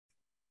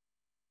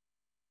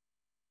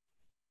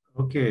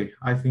Okay,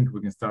 I think we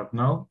can start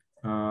now.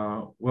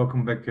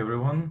 Welcome back,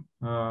 everyone.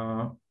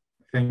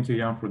 Thank you,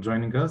 Jan, for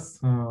joining us.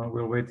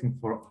 We're waiting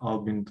for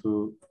Albin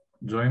to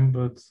join,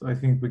 but I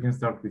think we can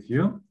start with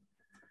you.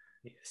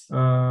 Yes.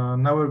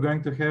 Now we're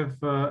going to have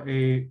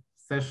a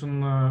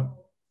session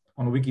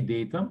on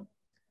Wikidata.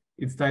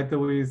 Its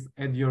title is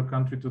Add Your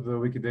Country to the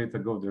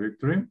Wikidata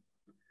Govdirectory.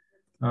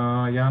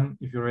 Jan,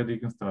 if you're ready, you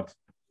can start.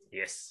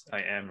 Yes,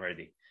 I am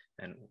ready.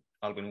 And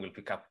Albin will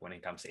pick up when he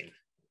comes in.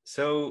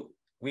 So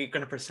we're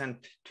going to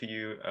present to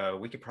you a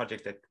wiki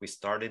project that we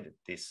started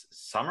this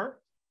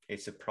summer.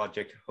 It's a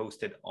project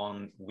hosted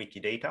on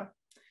Wikidata.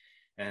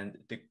 And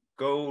the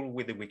goal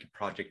with the wiki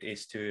project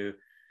is to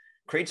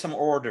create some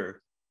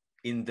order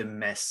in the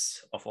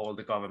mess of all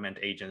the government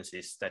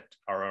agencies that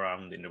are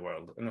around in the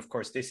world. And of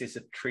course, this is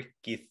a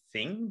tricky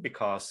thing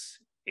because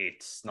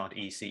it's not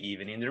easy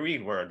even in the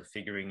real world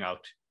figuring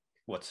out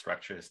what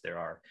structures there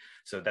are.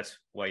 So that's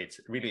why it's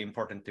really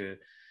important to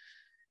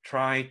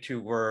try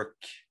to work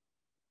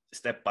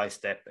step by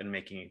step and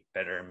making it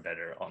better and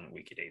better on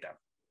Wikidata.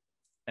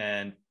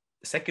 And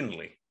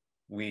secondly,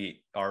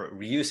 we are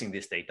reusing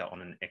this data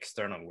on an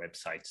external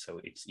website,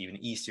 so it's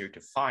even easier to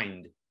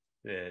find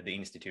the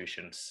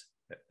institutions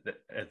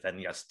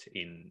than just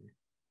in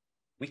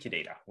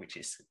Wikidata, which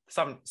is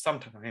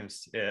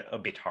sometimes a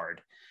bit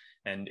hard.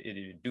 And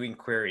doing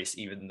queries,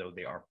 even though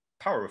they are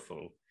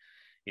powerful,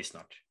 is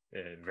not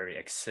very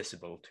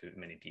accessible to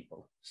many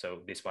people. So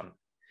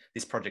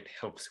this project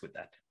helps with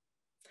that.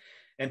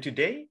 And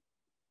today,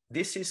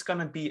 this is going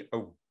to be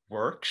a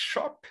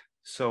workshop.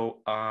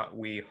 So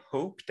we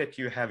hope that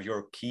you have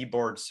your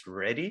keyboards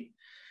ready,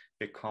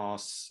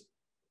 because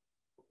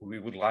we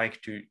would like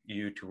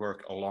you to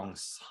work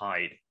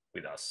alongside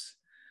with us.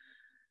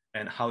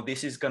 And how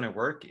this is going to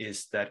work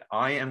is that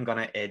I am going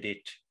to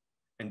edit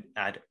and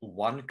add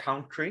one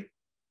country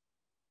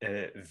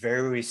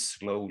very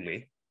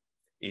slowly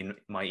in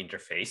my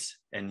interface,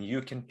 and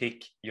you can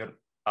pick your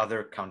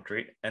other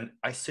country. And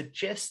I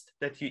suggest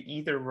that you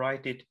either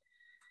write it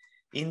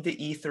in the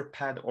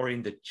Etherpad or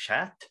in the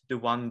chat, the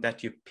one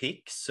that you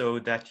pick, so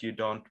that you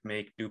don't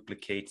make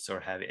duplicates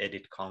or have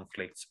edit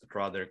conflicts, but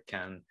rather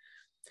can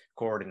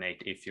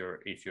coordinate if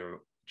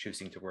you're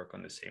choosing to work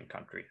on the same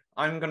country.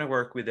 I'm going to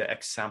work with the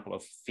example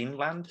of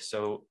Finland,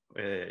 so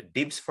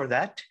dibs for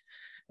that.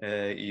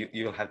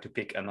 You'll have to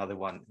pick another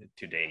one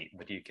today,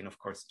 but you can of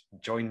course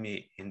join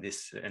me in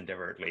this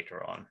endeavor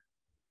later on.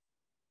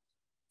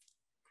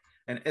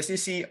 And as you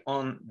see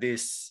on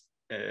this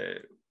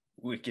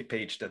wiki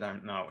page that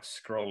I'm now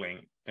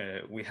scrolling,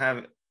 we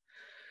have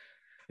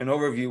an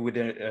overview with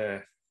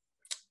a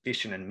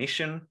vision and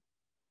mission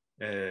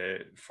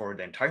for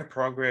the entire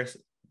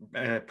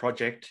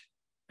project.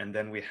 And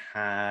then we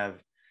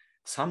have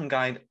some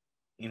guide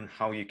in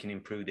how you can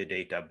improve the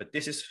data, but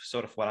this is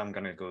sort of what I'm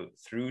going to go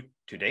through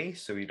today,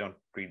 so you don't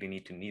really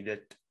need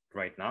it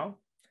right now.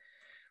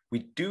 We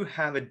do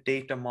have a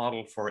data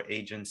model for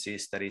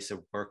agencies that is a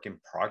work in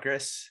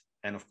progress,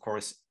 and of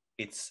course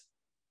it's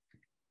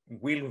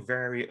will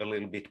vary a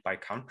little bit by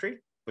country,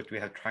 but we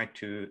have tried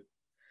to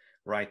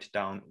write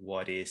down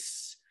what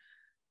is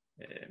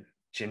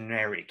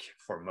generic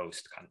for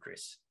most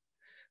countries.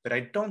 But I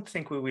don't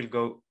think we will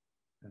go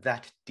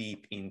that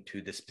deep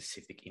into the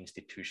specific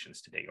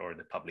institutions today or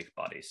the public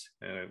bodies.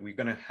 We're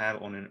going to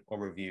have on an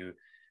overview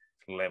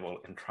level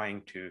and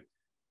trying to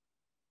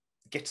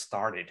get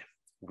started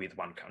with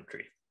one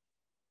country.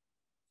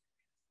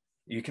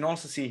 You can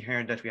also see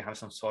here that we have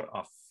some sort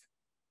of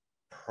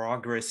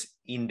progress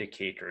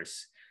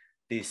indicators.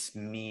 This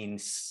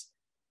means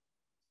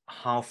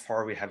how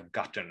far we have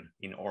gotten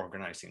in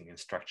organizing and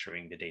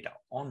structuring the data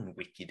on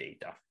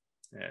Wikidata.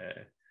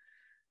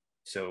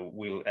 So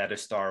we'll add a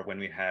star when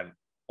we have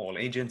all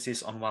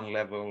agencies on one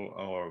level,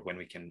 or when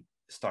we can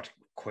start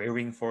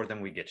querying for them,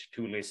 we get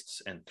 2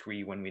 lists, and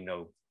 3 when we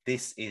know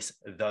this is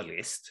the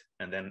list,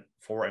 and then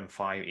 4 and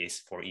 5 is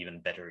for even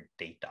better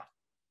data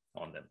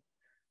on them.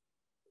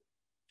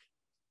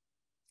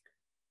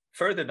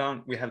 Further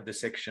down, we have the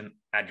section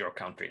Add Your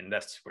Country, and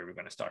that's where we're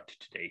going to start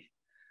today.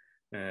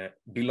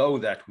 Below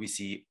that, we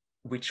see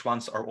which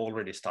ones are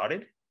already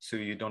started, so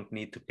you don't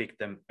need to pick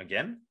them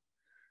again.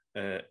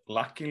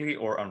 Luckily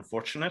or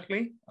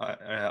unfortunately,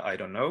 I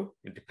don't know,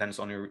 it depends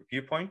on your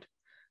viewpoint.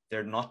 There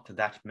are not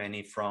that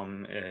many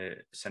from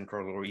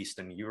Central or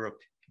Eastern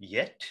Europe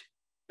yet,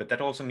 but that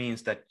also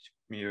means that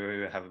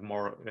you have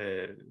more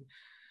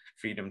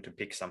freedom to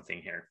pick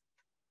something here.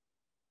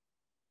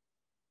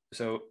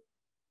 So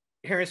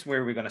here is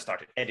where we're going to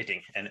start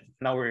editing, and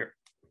now we're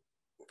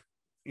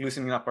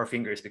loosening up our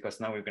fingers because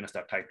now we're going to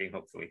start typing,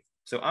 hopefully.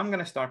 So I'm going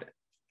to start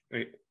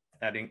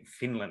adding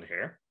Finland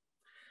here,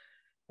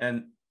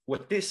 and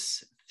what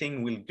this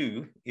thing will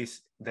do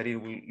is that it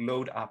will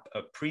load up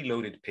a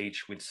preloaded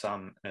page with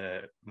some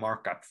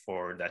markup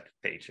for that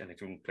page, and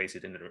it will place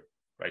it in the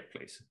right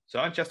place. So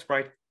I'll just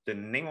write the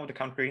name of the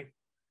country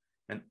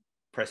and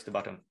press the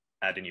button,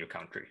 Add a New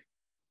Country.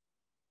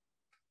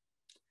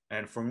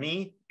 And for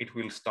me, it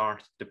will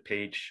start the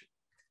page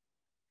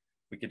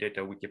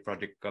Wikidata Wiki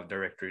Project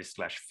Govdirectory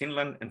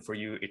 /Finland, and for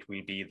you, it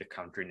will be the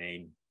country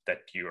name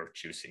that you are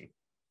choosing.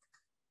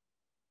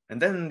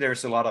 And then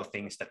there's a lot of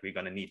things that we're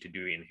going to need to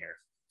do in here.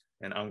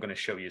 And I'm going to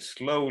show you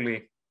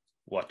slowly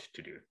what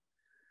to do.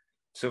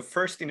 So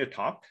first in the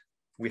top,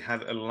 we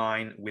have a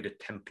line with a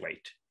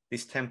template.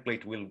 This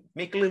template will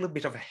make a little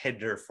bit of a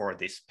header for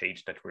this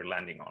page that we're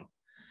landing on.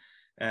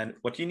 And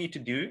what you need to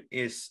do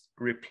is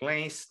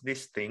replace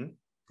this thing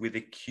with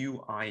the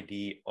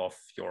QID of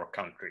your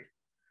country.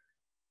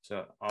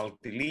 So I'll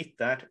delete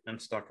that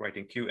and start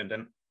writing Q, and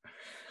then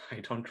I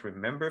don't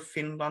remember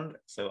Finland,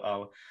 so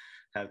I'll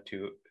have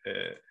to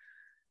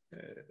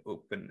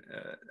open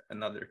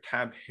another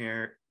tab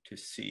here to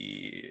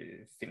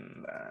see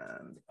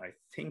Finland. I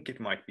think it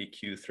might be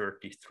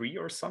Q33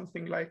 or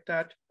something like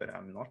that, but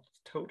I'm not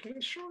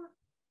totally sure.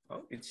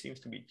 Oh, it seems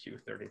to be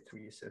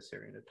Q33, it says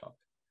here in the top.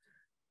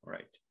 All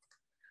right,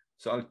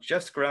 so I'll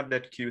just grab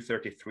that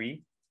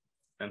Q33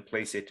 and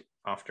place it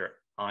after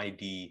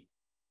ID,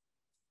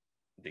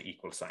 the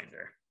equal sign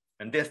there.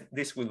 And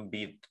this will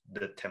be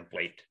the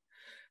template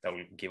that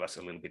will give us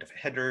a little bit of a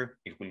header.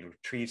 It will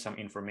retrieve some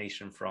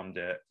information from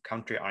the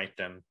country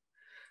item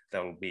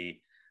that will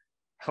be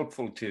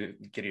helpful to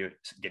get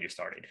you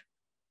started.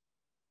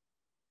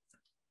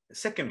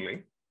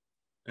 Secondly,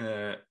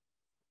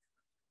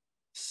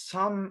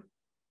 some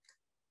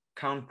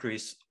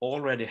countries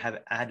already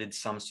have added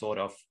some sort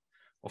of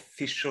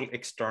official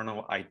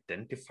external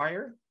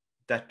identifier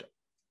that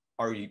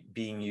are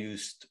being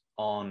used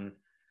on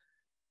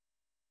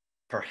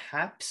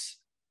perhaps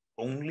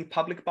only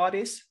public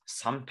bodies.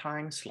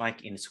 Sometimes,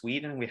 like in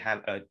Sweden, we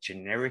have a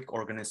generic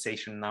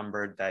organization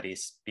number that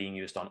is being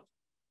used on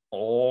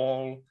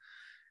all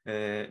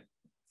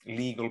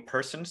legal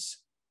persons.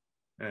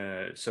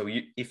 So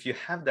if you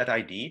have that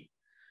ID,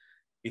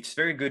 it's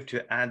very good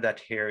to add that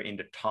here in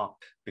the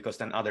top, because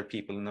then other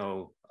people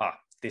know,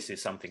 this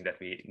is something that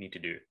we need to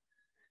do.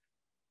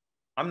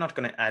 I'm not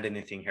going to add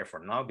anything here for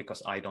now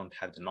because I don't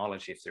have the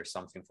knowledge if there's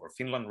something for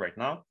Finland right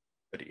now.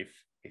 But if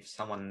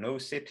someone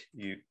knows it,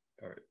 you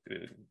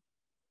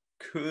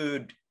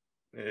could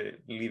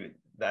leave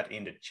that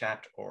in the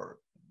chat or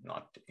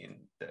not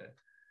in the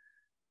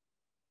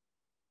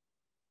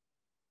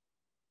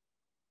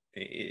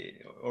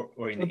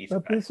or in the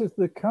But this is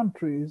the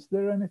country. Is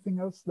there anything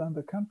else than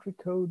the country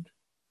code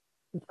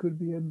that could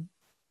be an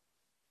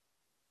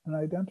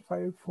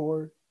identifier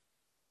for?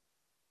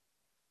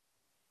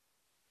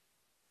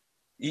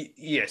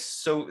 Yes.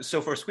 So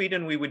for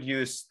Sweden, we would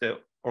use the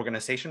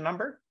organization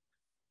number.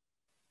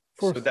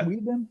 For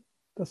Sweden?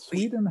 Does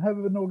Sweden have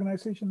an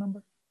organization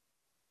number?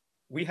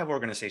 We have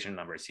organization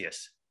numbers,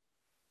 yes.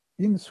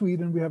 In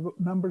Sweden, we have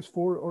numbers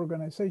for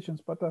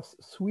organizations, but does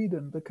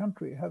Sweden, the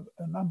country, have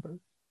a number?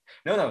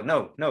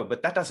 No,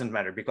 but that doesn't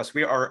matter because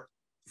we are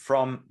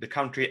from the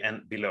country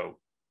and below.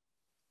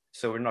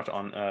 So we're not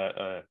on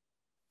a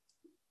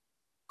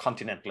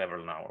continent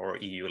level now, or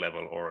EU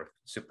level, or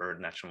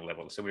supranational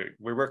level. So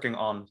we're working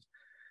on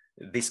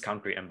this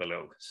country and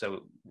below.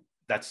 So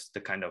that's the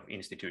kind of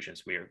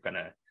institutions we're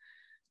gonna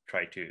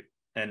try to,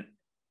 and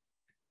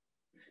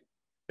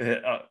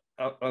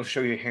I'll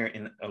show you here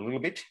in a little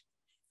bit.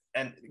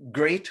 And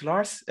great,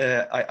 Lars,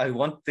 I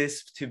want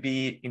this to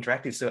be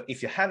interactive. So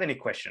if you have any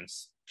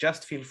questions,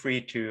 just feel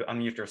free to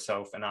unmute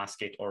yourself and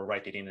ask it, or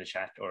write it in the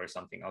chat or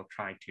something. I'll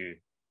try to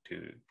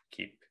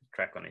keep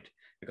track on it,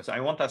 because I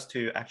want us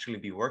to actually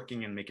be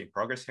working and making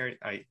progress here.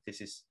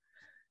 This is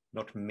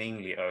not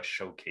mainly a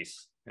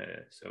showcase.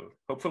 So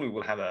hopefully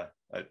we'll have a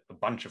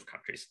bunch of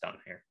countries done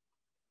here.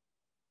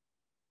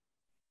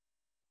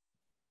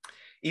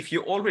 If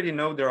you already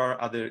know there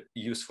are other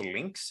useful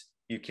links,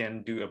 you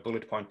can do a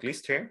bullet point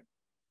list here.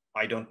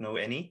 I don't know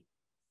any.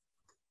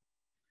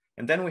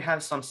 And then we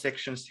have some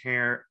sections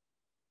here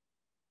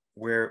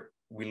where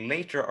we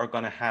later are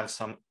going to have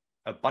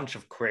a bunch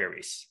of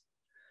queries.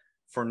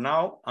 For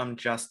now, I'm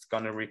just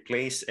going to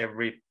replace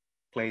every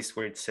place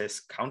where it says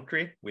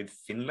country with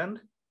Finland,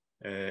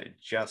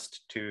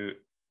 just to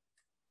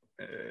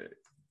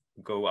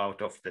go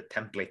out of the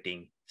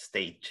templating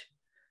state,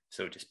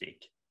 so to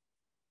speak.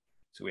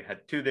 So we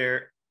had 2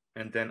 there.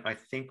 And then I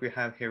think we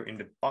have here in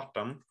the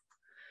bottom,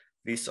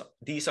 these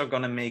are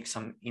going to make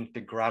some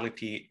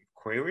integrality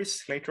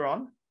queries later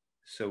on.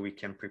 So we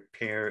can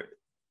prepare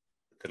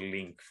the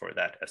link for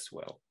that as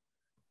well.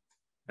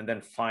 And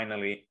then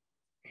finally,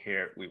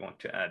 here we want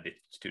to add it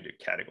to the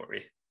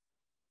category.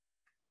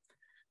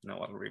 Now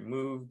I'll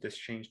remove this,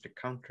 change the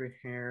country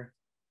here.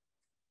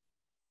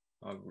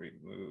 I'll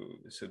remove,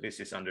 so this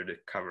is under the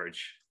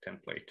coverage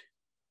template.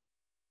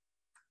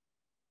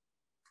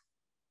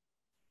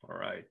 All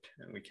right,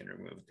 and we can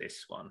remove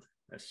this one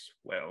as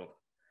well.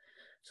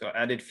 So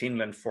I added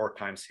Finland 4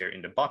 times here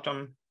in the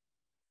bottom.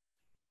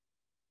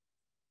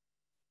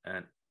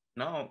 And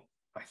now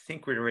I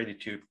think we're ready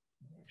to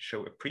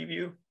show a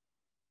preview.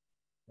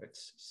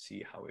 Let's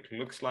see how it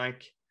looks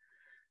like.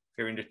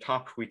 Here in the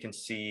top, we can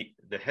see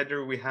the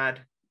header we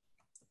had.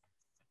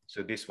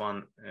 So this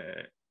one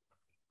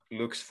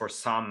looks for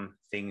some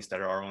things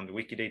that are on the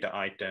Wikidata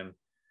item.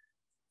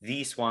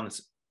 These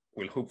ones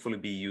will hopefully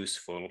be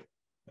useful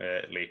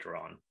later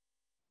on.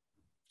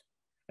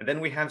 And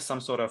then we have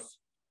some sort of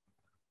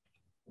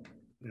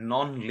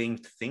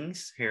non-linked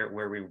things here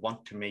where we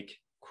want to make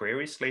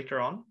queries later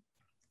on.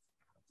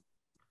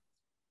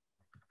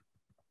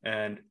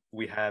 And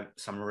we have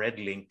some red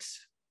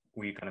links.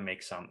 We're going to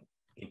make some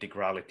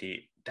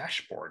integrality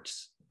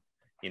dashboards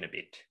in a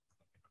bit.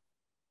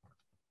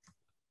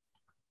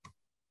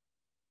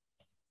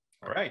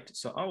 All right,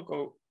 so I'll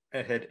go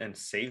ahead and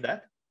save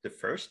that, the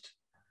first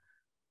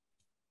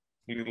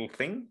little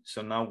thing.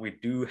 So now we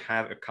do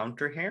have a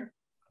counter here.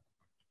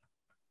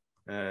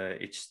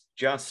 It's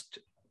just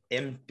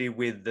empty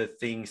with the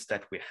things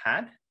that we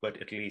had,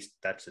 but at least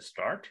that's a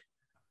start.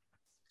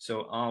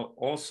 So I'll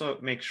also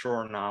make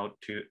sure now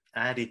to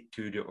add it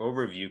to the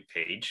overview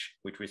page,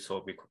 which we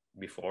saw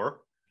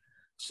before,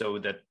 so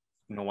that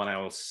no one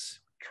else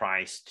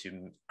tries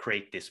to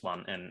create this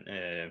one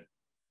and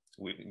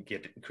we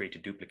create a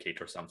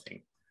duplicate or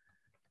something.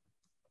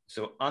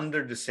 So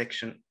under the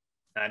section,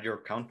 add your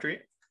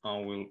country, I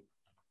will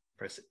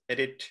press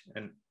edit,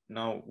 and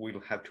now we'll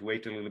have to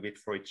wait a little bit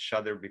for each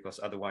other because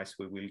otherwise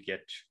we will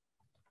get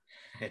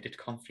edit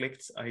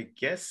conflicts, I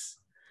guess.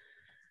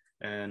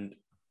 And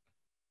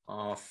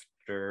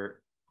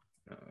after,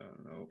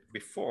 no,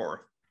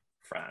 before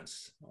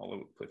France, I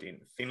will put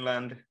in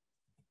Finland.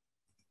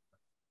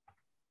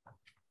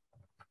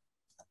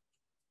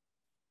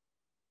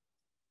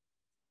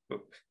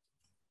 Oop.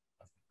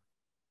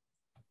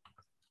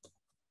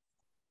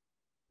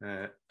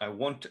 I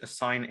won't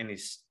assign any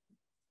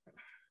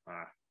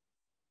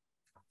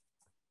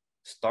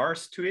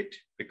stars to it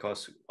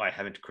because I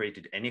haven't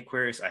created any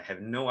queries. I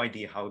have no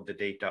idea how the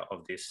data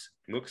of this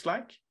looks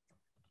like.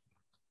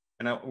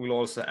 And I will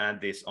also add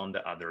this on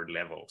the other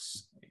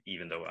levels,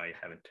 even though I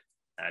haven't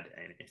added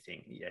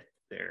anything yet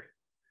there.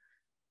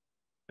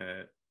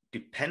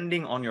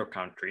 Depending on your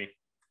country,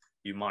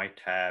 you might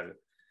have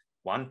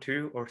 1,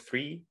 2, or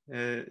 3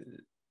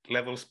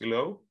 levels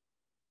below.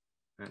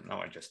 And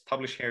now I just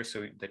publish here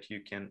so that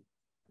you can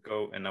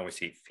go, and now we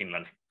see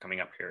Finland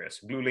coming up here as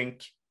blue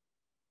link.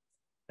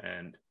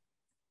 And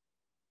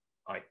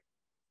I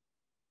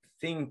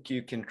think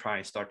you can try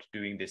and start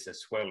doing this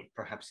as well,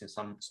 perhaps in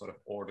some sort of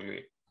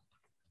orderly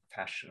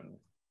fashion.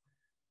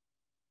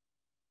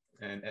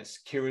 And as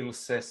Kirill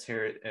says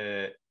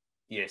here,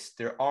 yes,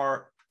 there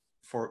are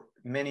for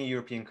many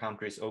European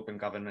countries open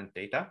government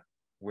data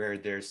where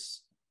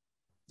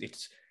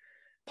it's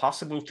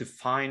possible to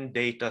find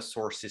data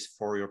sources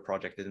for your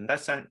project. And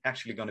that's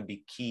actually going to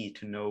be key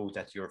to know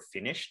that you're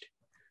finished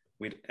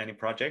with any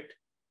project,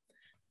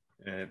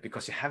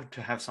 because you have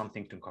to have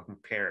something to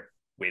compare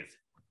with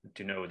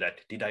to know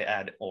that, did I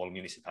add all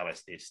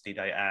municipalities? Did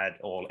I add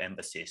all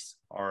embassies?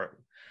 Or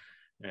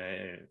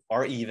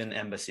even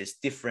embassies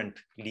different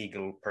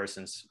legal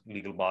persons,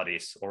 legal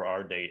bodies, or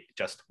are they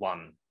just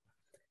one?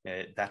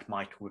 That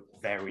might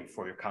vary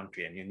for your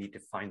country, and you need to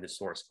find the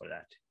source for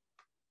that.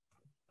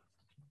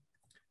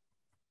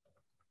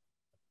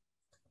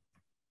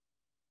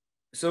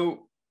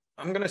 So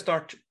I'm going to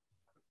start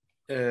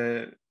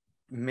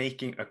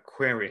making a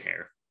query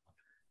here.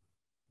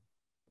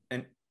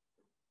 And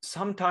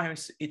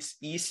sometimes it's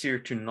easier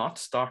to not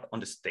start on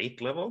the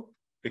state level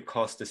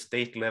because the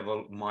state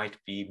level might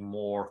be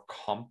more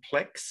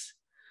complex.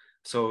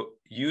 So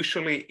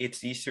usually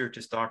it's easier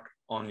to start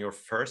on your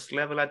first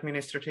level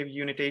administrative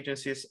unit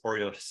agencies or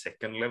your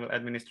second level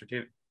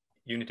administrative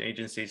unit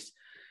agencies.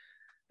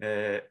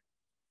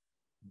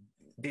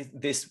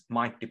 This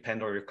might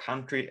depend on your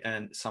country,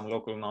 and some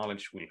local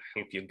knowledge will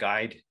help you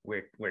guide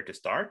where to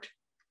start.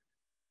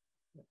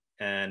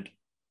 And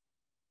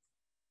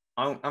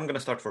I'm going to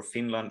start for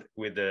Finland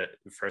with the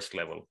first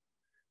level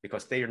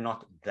because they are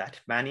not that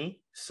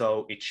many.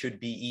 So it should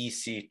be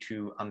easy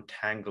to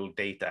untangle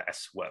data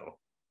as well.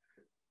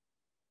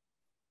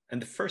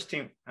 And the first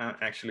thing I'm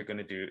actually going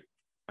to do,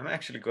 I'm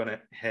actually going to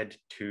head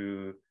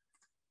to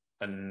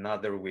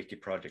another wiki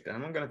project,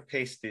 and I'm going to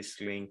paste this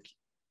link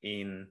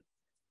in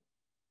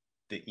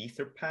the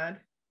Etherpad,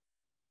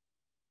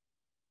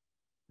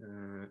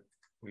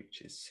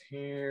 which is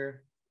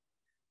here.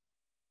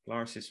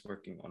 Lars is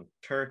working on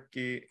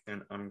Turkey,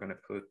 and I'm going to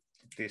put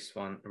this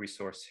one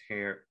resource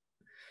here.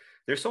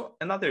 There's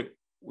another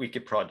wiki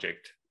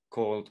project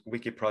called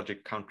Wiki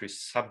Project Country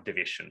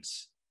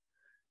Subdivisions,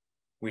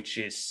 which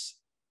is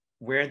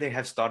where they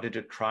have started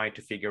to try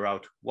to figure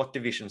out what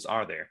divisions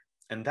are there.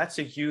 And that's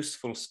a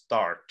useful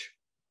start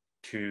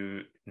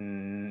to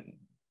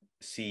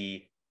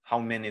see how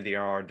many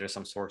there are. There's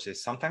some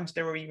sources. Sometimes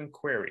there are even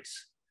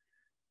queries.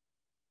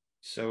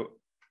 So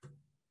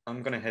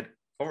I'm going to head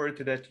over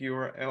to that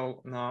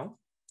URL now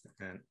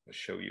and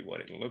show you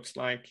what it looks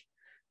like.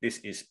 This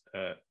is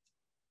a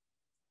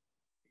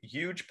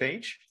huge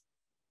page.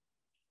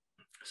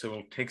 So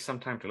it'll take some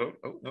time to load.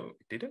 Oh, no,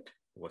 it didn't.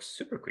 It was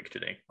super quick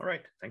today. All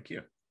right, thank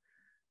you.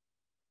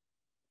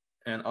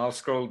 And I'll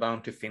scroll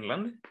down to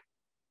Finland.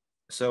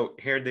 So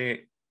here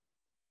they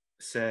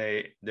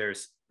say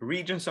there's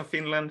regions of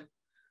Finland,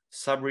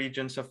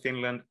 subregions of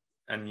Finland,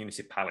 and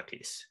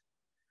municipalities.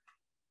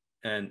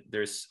 And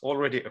there's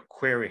already a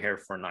query here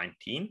for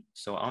 19.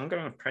 So I'm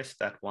going to press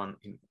that one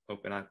and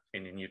open up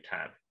in a new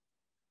tab.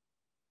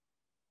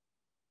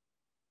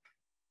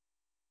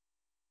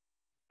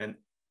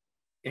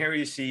 here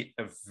you see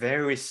a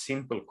very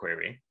simple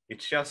query.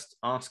 It's just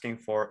asking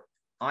for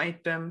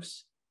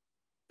items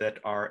that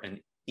are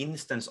an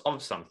instance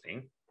of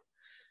something.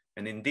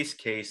 And in this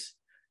case,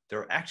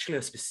 they're actually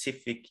a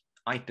specific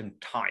item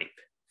type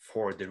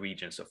for the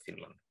regions of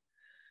Finland.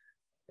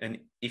 And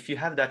if you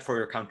have that for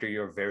your country,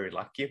 you're very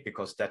lucky,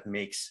 because that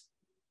makes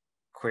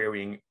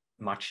querying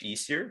much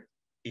easier.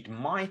 It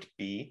might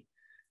be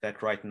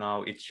that right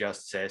now it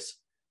just says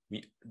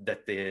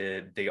that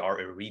they are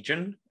a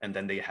region, and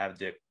then they have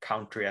the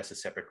country as a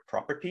separate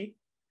property.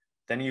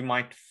 Then you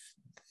might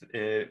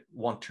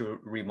want to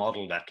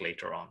remodel that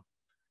later on.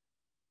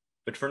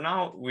 But for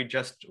now, we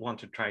just want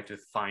to try to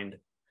find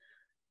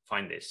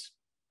this.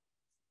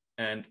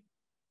 And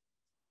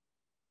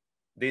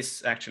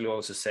this actually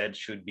also said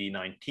should be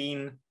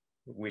 19,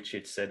 which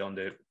it said on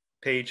the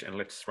page. And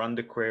let's run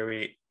the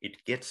query.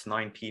 It gets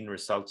 19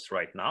 results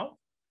right now.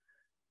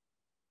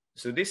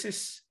 So this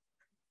is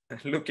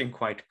looking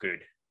quite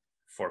good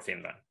for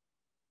Finland.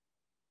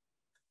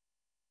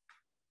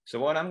 So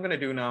what I'm going to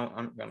do now,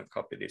 I'm going to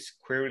copy this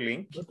query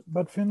link.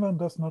 But Finland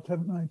does not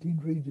have 19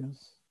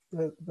 regions.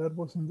 That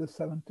was in the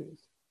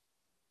 70s.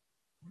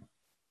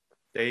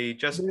 They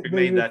just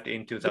made that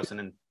in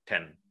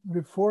 2010.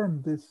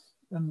 Reformed this,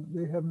 and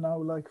they have now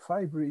like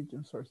 5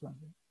 regions or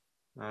something.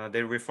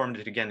 They reformed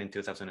it again in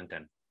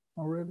 2010.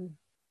 Oh, really?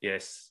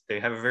 Yes, they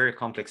have a very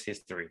complex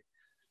history.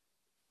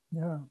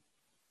 Yeah.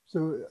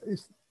 So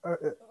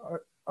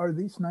are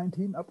these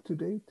 19 up to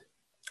date?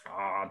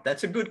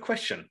 That's a good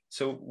question.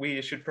 So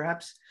we should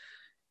perhaps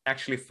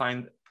actually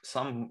find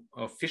some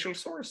official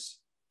source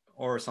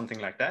or something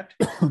like that.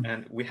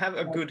 And we have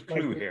a good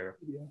clue here.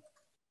 Yeah.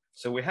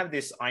 So we have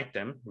this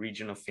item,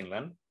 region of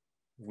Finland.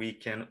 We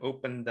can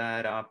open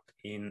that up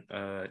in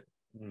a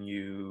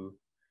new,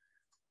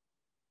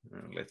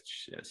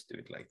 let's just do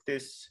it like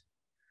this.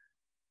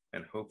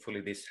 And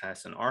hopefully this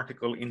has an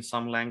article in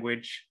some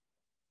language.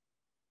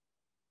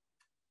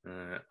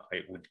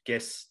 I would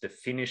guess the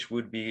Finnish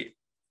would be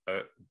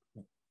a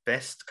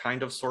best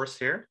kind of source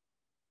here.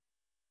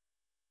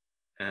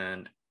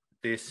 And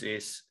this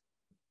is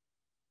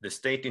the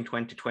state in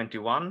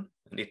 2021.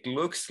 And it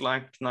looks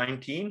like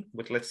 19,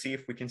 but let's see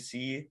if we can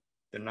see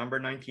the number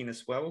 19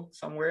 as well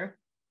somewhere.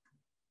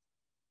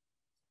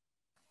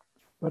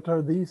 But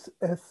are these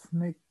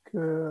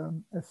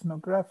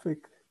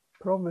ethnographic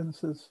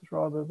provinces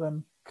rather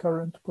than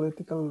current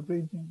political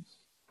regions?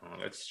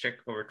 Let's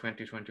check over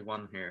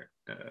 2021 here.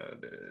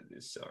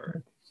 These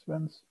are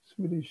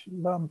Swedish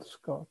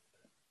landskap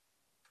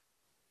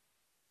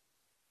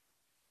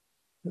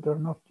that are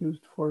not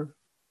used for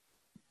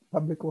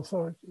public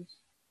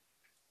authorities.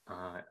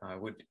 I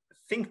would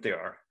think they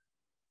are.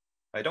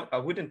 I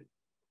wouldn't.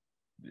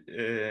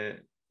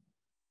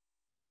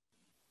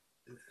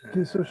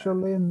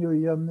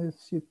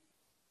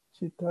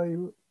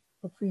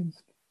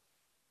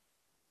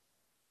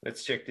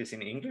 Let's check this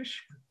in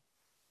English,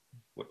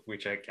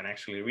 which I can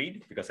actually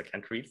read because I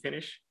can't read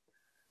Finnish.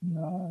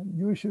 No,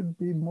 you should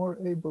be more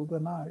able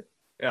than I.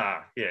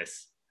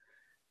 Yes.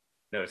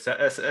 No, so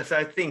as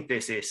I think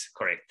this is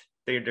correct.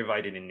 They're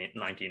divided in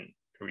 19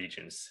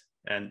 regions,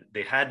 and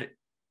they had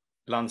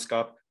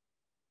landskap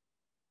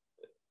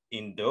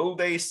in the old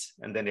days,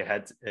 and then they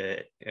had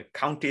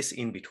counties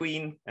in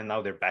between, and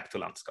now they're back to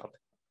landskap.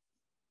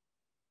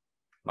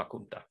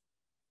 Makunta.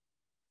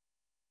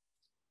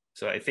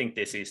 So I think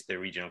this is the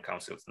regional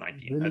council's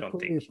 19. Really, I don't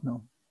think.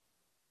 No.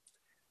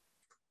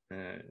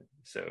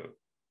 So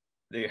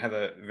they have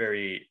a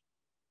very,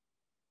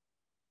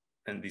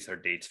 and these are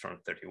dates from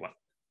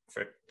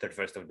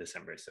 31st of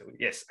December. So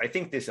yes, I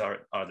think these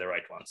are the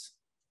right ones.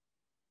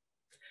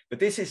 But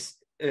this is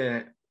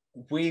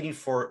will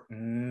for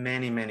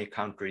many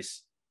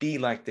countries be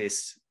like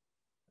this.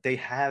 They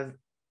have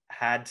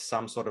had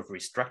some sort of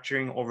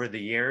restructuring over the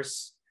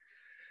years.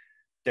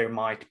 There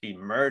might be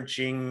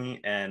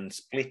merging and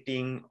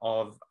splitting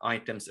of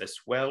items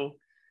as well,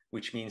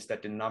 which means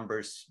that the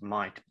numbers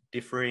might be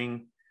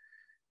differing.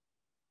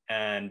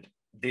 And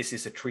this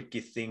is a tricky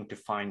thing to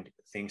find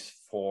things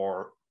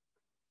for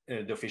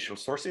the official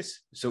sources.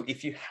 So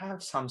if you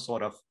have some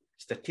sort of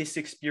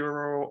statistics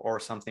bureau or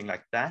something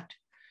like that,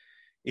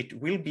 it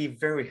will be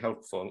very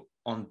helpful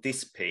on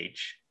this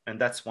page. And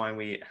that's why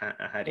we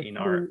had in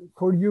our...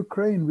 For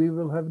Ukraine, we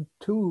will have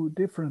 2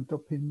 different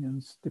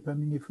opinions,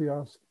 depending if we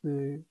ask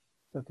the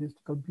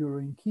Statistical Bureau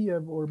in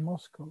Kiev or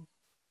Moscow.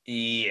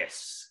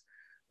 Yes.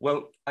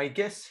 Well, I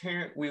guess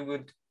here we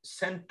would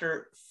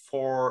center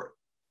for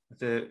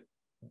the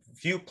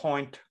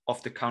viewpoint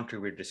of the country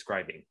we're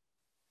describing.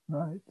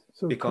 Right.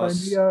 So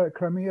because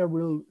Crimea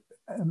will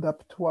end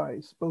up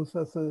twice, both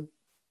as a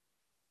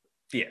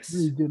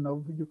region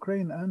of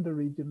Ukraine and a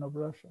region of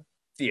Russia.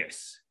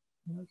 Yes.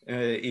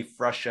 If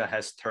Russia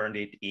has turned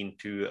it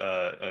into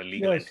a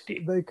legal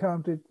entity. They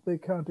count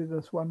it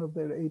as one of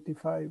their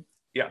 85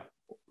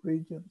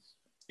 regions.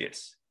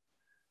 Yes.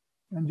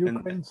 And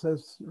Ukraine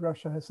says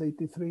Russia has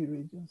 83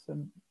 regions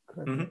and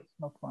Crimea is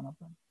not one of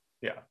them.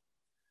 Yeah.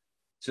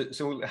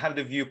 So we'll have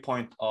the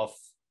viewpoint of,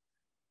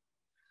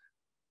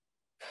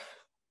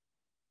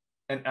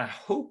 and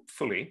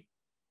hopefully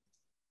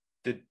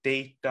the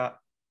data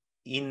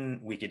in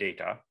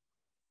Wikidata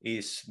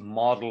is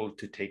modeled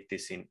to take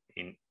this in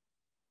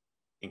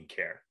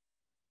care.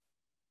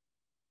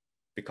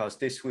 Because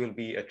this will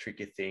be a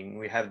tricky thing.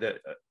 We have the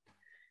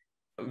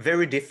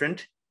very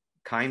different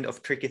kind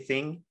of tricky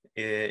thing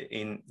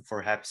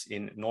perhaps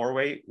in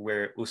Norway,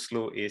 where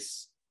Oslo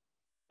is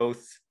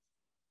both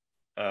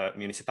a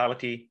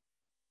municipality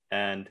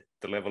and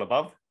the level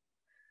above.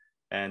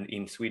 And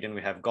in Sweden,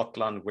 we have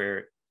Gotland,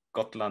 where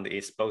Gotland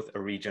is both a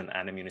region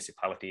and a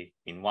municipality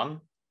in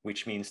one,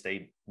 which means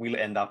they will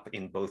end up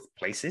in both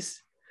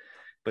places.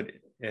 But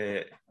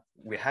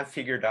we have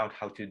figured out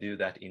how to do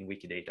that in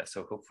Wikidata.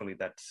 So hopefully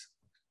that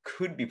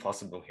could be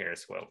possible here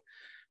as well.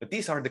 But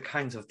these are the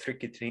kinds of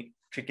tricky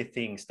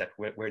things that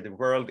where the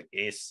world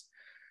is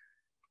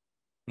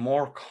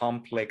more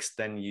complex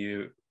than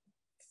you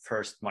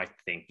first might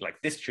think.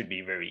 Like, this should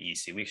be very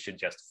easy. We should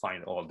just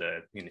find all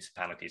the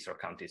municipalities or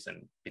counties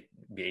and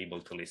be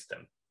able to list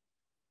them.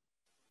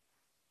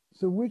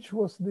 So which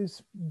was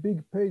this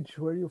big page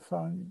where you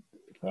found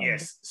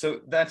Yes,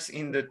 so that's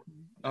in the,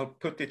 I'll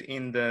put it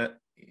in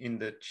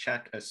the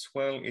chat as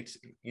well. It's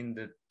in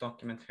the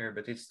document here,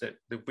 but it's the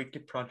Wiki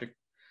project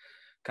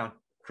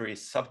country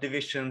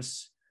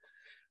subdivisions.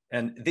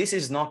 And this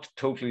is not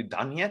totally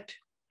done yet.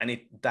 And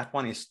that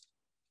one is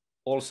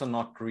also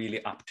not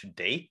really up to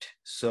date.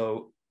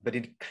 So, but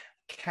it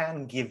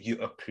can give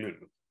you a clue,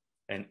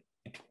 and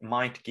it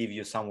might give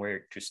you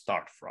somewhere to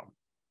start from.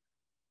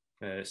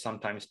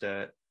 Sometimes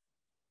the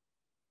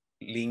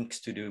links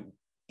to the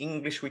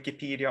English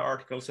Wikipedia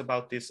articles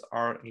about this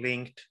are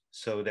linked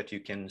so that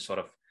you can sort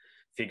of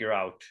figure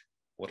out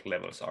what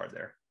levels are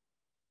there.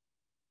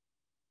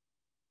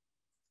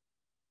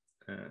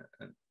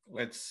 And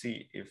let's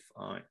see if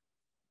I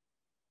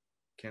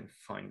can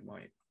find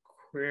my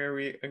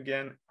query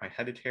again. I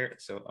had it here,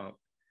 so I'll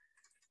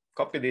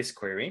copy this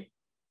query.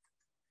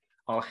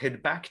 I'll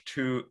head back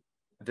to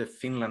the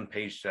Finland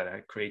page that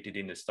I created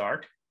in the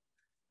start.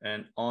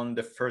 And on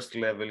the first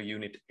level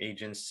unit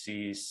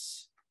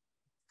agencies,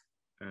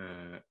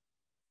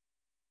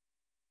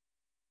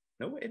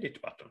 no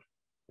edit button.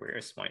 Where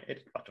is my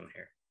edit button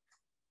here?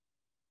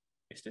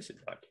 Is this it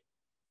bug?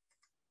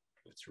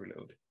 Let's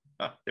reload.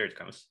 Ah, there it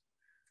comes.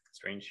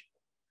 Strange.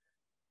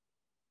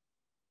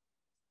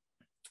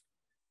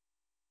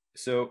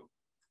 So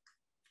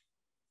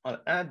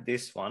I'll add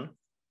this one,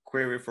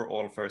 query for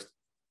all first,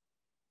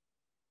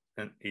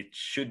 and it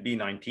should be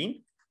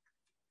 19,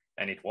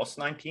 and it was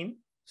 19.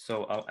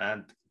 So I'll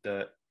add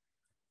the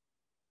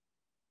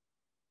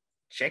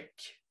check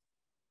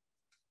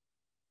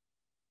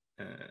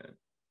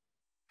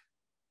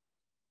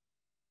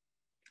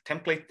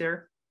template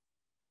there.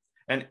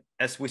 And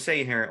as we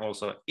say here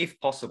also, if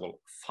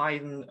possible,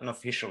 find an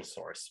official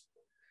source.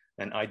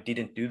 And I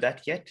didn't do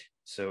that yet.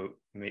 So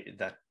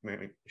that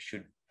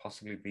should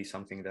possibly be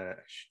something that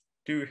I should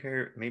do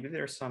here. Maybe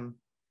there's some,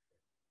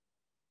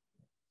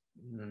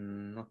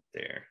 not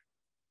there.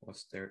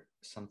 Was there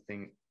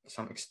something,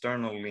 some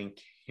external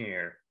link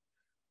here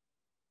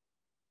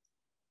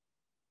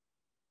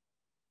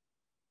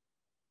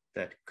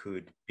that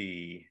could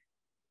be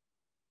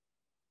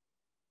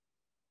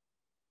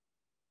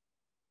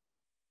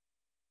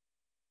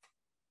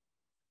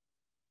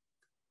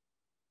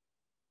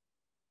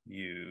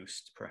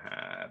used,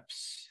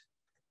 perhaps?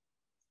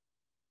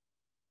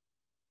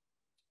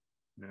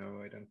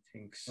 No, I don't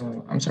think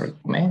so. I'm sorry,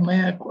 may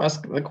I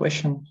ask the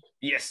question?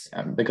 Yes.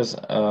 Because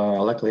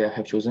luckily I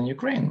have chosen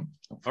Ukraine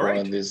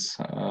for this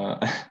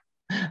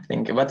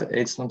thing, but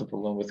it's not a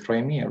problem with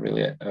Crimea,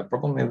 really. A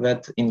problem is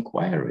that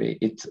inquiry,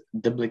 it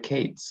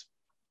duplicates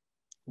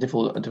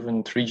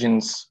different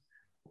regions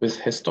with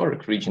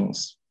historic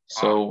regions.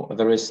 So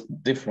there is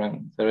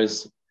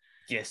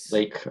yes,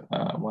 like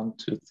 1,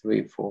 2,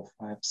 3, 4,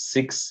 5,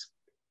 6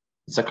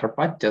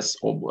 Zakarpattias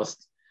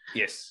Oblast.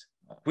 Yes.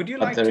 Would you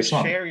like to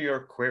share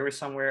your query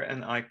somewhere,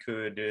 and I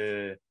could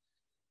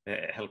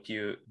help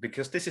you?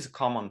 Because this is a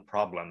common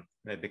problem,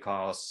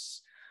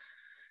 because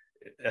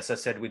as I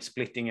said, with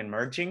splitting and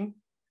merging,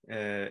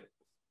 in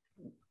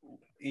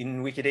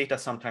Wikidata,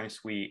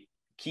 sometimes we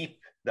keep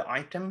the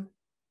item,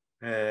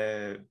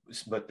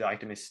 but the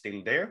item is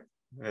still there,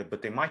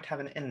 but they might have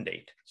an end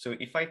date. So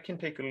if I can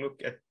take a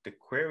look at the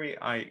query,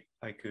 I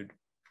could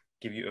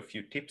give you a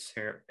few tips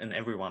here, and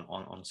everyone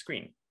on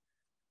screen,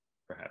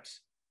 perhaps.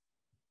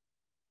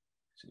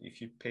 So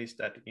if you paste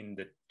that in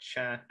the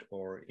chat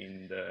or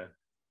in the...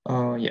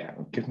 yeah,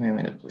 give me a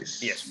minute,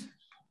 please. Yes.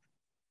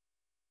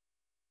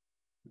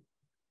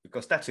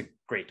 Because that's a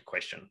great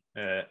question.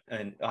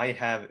 And I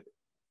have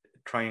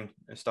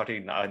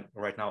started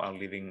right now, I'm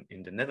living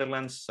in the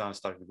Netherlands. So I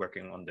started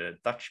working on the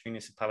Dutch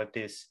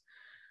municipalities,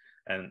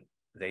 and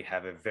they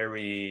have a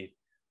very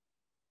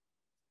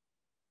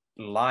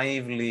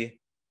lively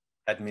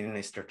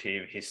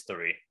administrative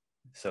history.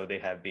 So they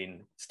have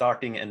been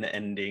starting and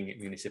ending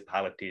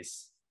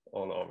municipalities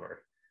all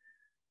over.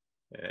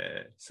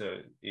 So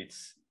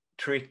it's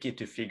tricky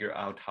to figure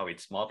out how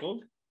it's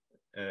modeled,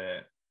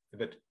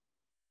 but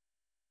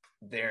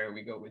there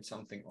we go with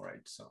something. All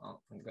right, so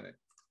I'm gonna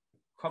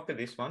copy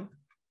this one.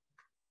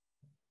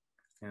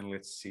 And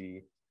let's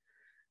see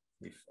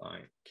if I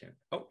can,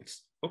 oh,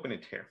 it's open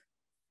it here.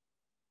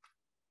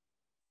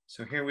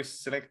 So here we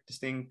select the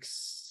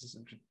things.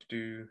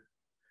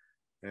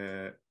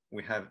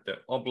 We have the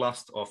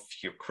Oblast of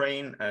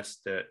Ukraine as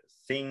the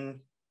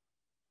thing.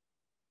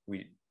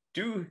 We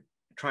do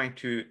try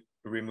to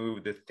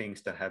remove the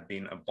things that have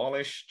been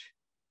abolished.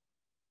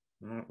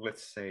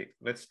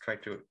 Let's try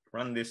to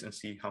run this and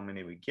see how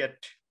many we get.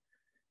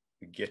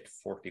 We get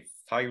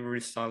 45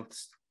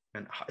 results.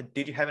 And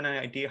did you have an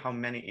idea how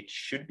many it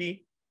should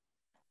be?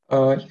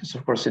 Yes,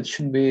 of course, it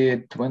should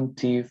be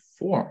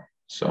 24.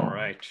 So. All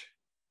right.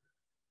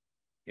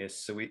 Yes,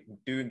 so we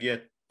do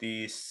get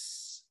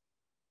these.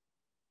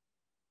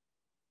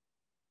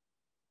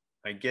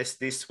 I guess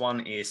this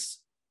one is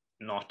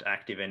not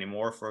active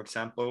anymore, for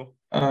example.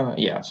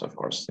 Yes, of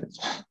course.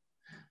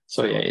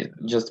 So yeah, it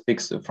just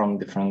picks from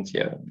different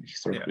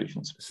historic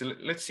regions. So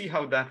let's see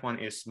how that one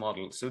is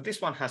modeled. So this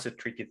one has a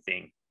tricky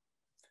thing.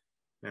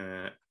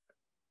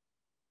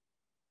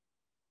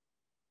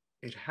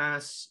 It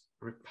has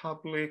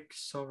republic,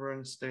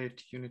 sovereign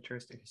state,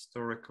 unitary state,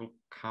 historical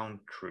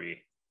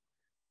country.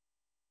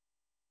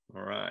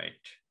 All right,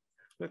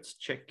 let's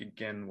check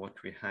again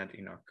what we had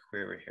in our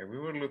query here. We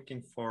were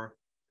looking for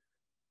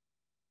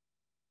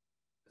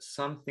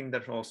something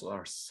that also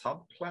are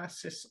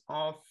subclasses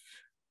of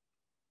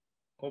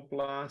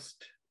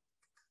Oblast.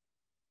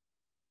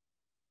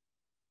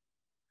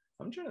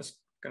 I'm just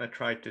gonna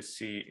try to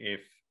see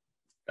if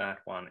that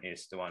one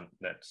is the one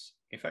that's,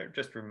 if I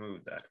just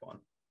remove that one,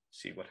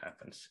 see what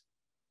happens.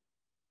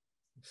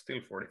 It's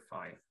still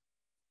 45.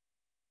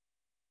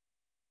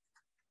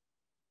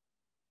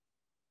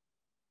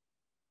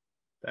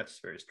 That's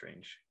very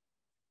strange,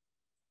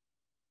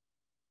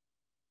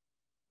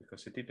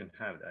 because it didn't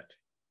have that.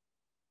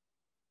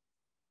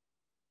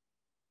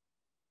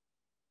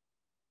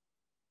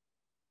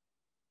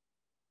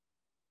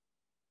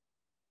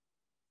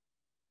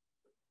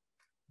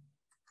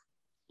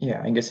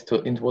 Yeah, I guess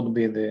it would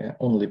be the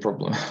only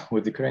problem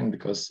with Ukraine,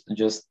 because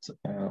just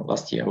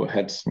last year we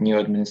had new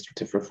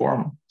administrative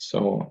reform.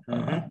 So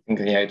I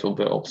think, it will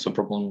be also a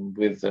problem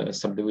with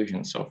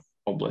subdivisions of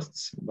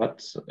oblasts.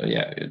 But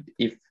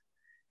if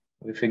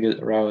we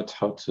figure out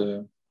how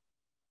to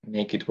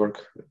make it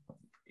work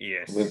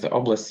with the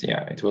oblasts,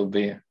 it will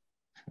be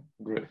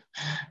good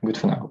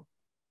for now.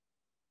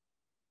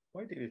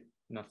 Why did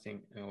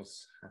nothing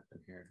else happen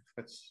here?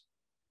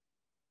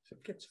 So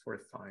it gets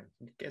 45,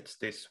 it gets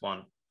this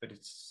one, but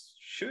it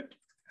should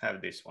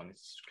have this one. It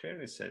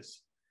clearly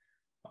says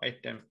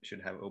item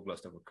should have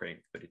Oblast of Ukraine,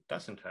 but it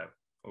doesn't have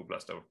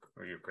Oblast of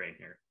Ukraine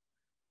here.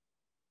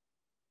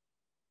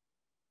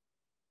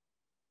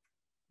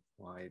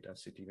 Why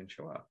does it even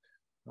show up?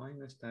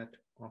 Minus that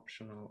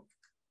optional.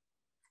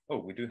 Oh,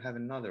 we do have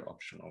another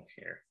optional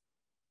here.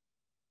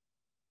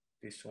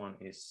 This one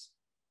is,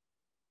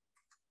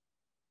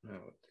 no,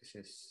 this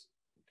is,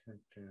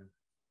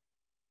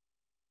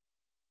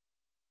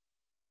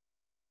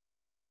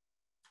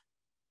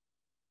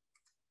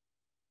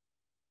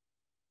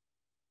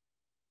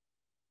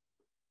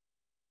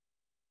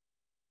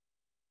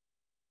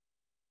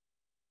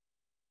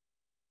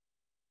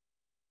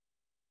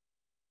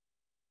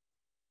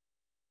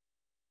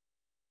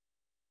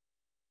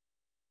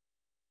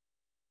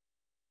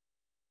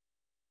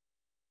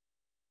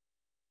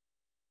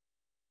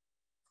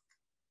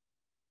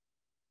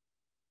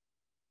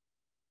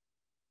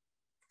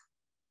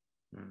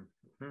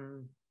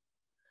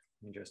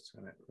 I'm just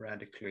gonna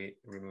radically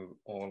remove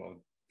all of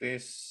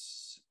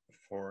this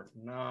for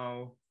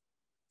now.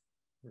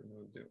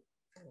 Remove the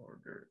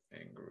order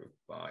and group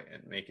by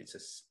and make it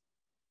as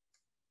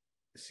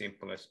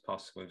simple as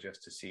possible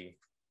just to see.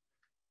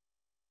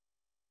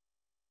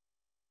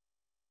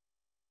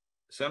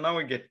 So now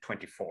we get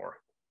 24,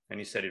 and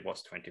you said it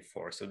was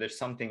 24. So there's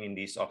something in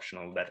this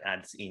optional that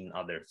adds in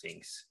other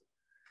things.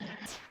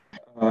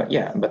 But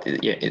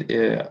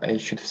I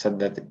should have said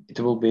that it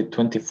will be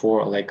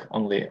 24, like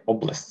only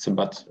oblasts,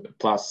 but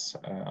plus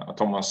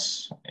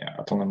autonomous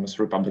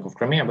Republic of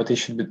Crimea. But it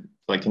should be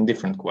like in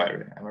different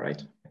query. Am I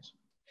right?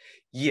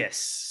 Yes.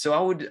 So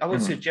I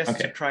would suggest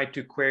to try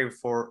to query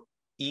for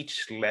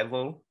each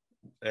level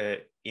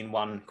in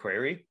one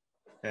query,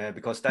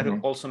 because that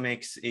also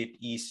makes it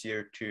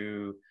easier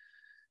to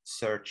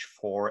search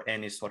for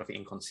any sort of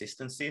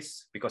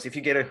inconsistencies. Because if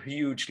you get a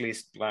huge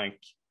list,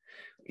 like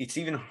it's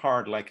even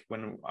hard, like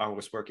when I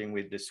was working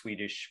with the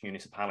Swedish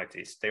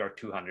municipalities, they are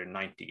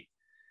 290.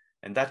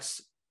 And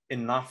that's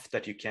enough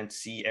that you can't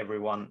see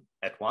everyone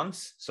at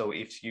once. So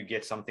if you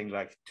get something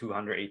like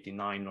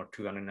 289 or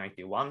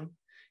 291,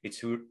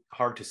 it's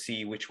hard to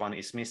see which one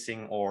is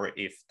missing or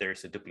if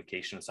there's a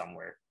duplication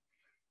somewhere.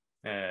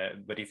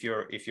 But if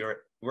you're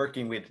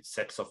working with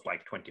sets of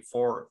like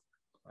 24,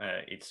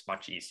 it's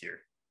much easier.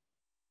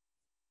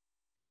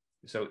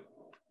 So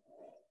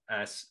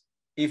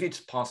if it's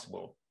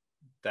possible,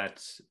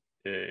 that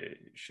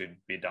should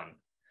be done.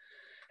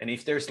 And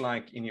if there's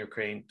like in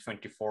Ukraine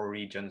 24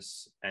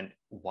 regions and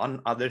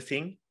one other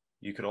thing,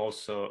 you could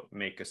also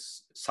make a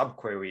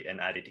subquery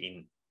and add it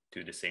in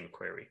to the same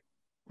query.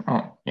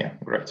 Oh, yeah,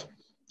 great.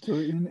 So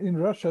in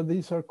Russia,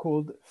 these are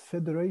called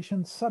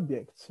federation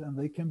subjects, and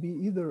they can be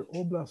either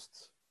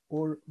oblasts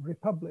or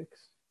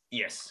republics.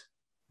 Yes.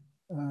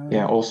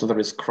 Yeah, also there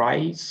is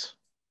Krais.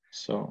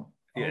 So,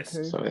 yes.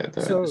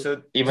 Okay.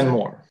 So even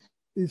more.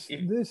 Is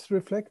this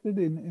reflected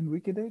in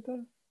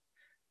Wikidata?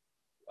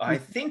 I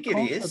think it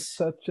is.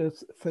 Such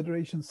as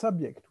federation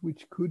subject,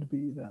 which could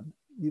be then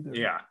either.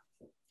 Yeah,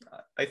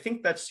 I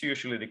think that's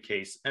usually the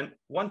case. And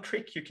one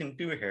trick you can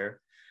do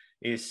here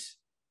is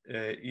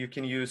you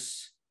can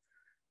use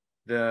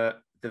the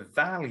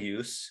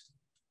values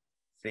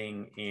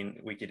thing in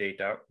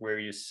Wikidata, where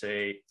you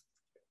say,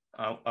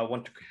 I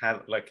want to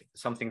have like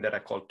something that I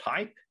call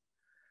type.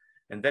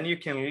 And then you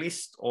can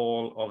list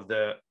all of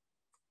the,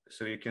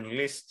 so you can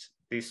list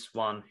this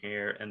one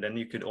here, and then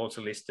you could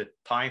also list the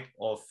type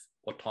of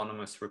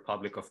Autonomous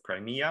Republic of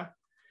Crimea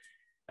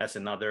as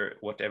another,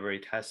 whatever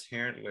it has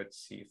here. Let's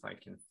see if I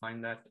can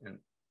find that and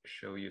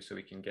show you so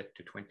we can get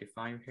to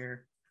 25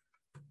 here.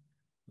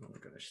 I'm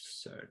going to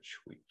search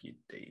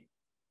Wikidata.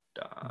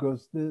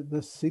 Because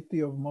the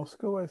city of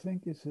Moscow, I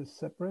think, is a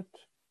separate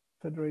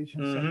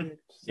federation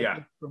subject,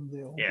 separate from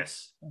the old.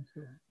 Yes.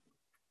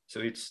 So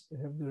it's, they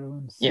have their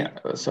own city.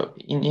 Yeah, so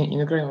in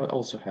Ukraine we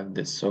also have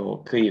this.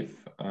 So Kyiv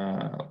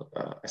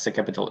as a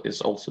capital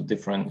is also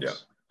different,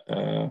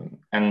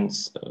 and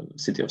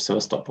city of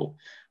Sevastopol.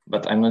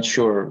 But I'm not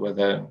sure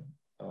whether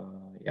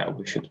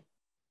we should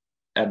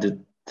edit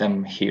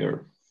them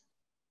here.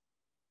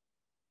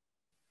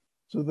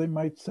 So they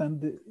might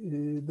send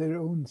their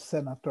own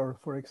senator,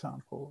 for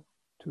example,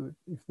 to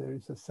if there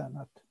is a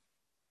senate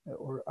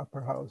or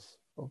upper house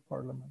of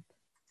parliament.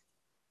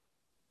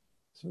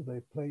 So they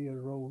play a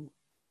role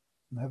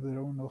and have their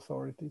own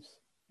authorities.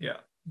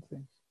 Yeah. And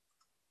things.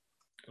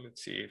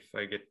 Let's see if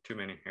I get too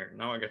many here.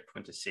 Now I got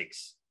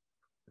 26.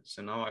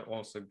 So now I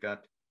also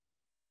got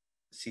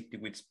city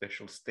with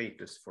special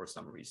status for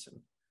some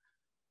reason.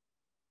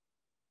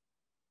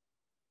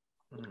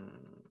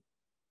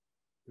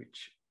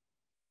 Which?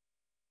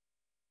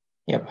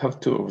 Yeah, I have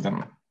two of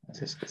them.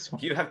 This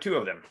one. You have two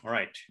of them, all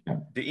right. Yeah.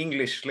 The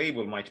English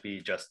label might be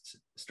just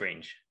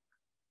strange.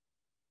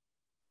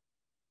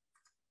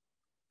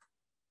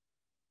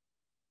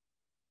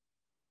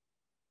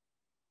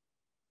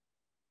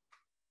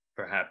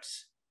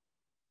 Perhaps.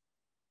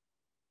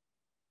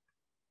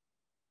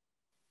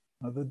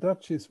 Now the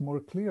Dutch is more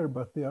clear,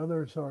 but the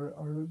others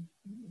are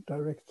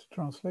direct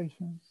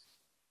translations.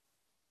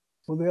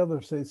 Well, the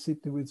others say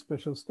city with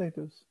special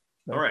status.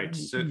 All right,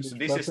 so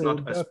this is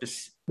not a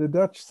specific. The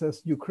Dutch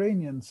says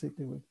Ukrainian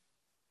city with.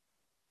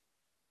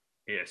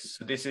 Yes,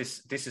 so this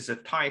is a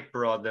type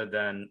rather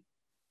than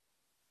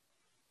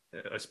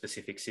a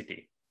specific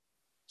city.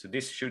 So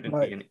this shouldn't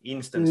be an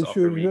instance of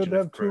a region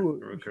of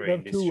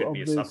Ukraine. This should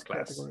be a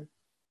subclass. Category.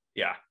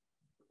 Yeah.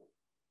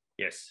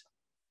 Yes.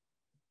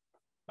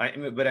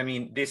 But I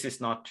mean, this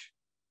is not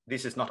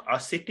a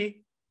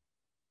city.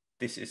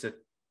 This is a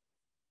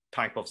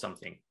type of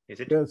something,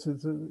 is it? Yes,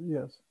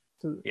 yes.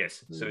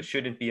 Yes, so it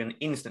shouldn't be an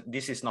instant.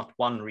 This is not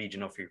one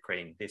region of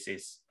Ukraine. This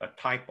is a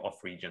type of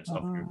regions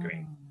of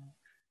Ukraine.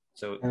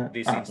 So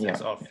this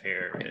instance of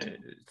here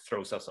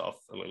throws us off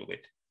a little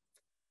bit.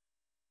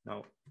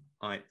 Now,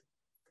 my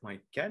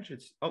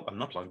gadgets. Oh, I'm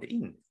not logged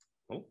in.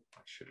 Oh,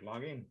 I should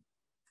log in.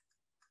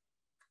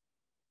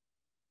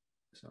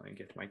 So I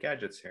get my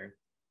gadgets here.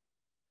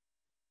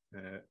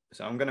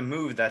 So I'm going to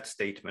move that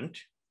statement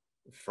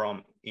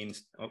from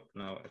oh,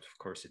 no, of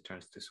course it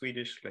turns to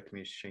Swedish. Let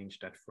me change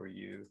that for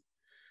you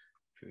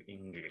to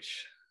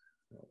English.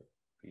 That'll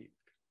be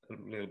a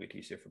little bit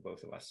easier for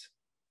both of us.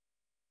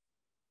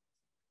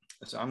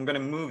 So I'm going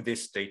to move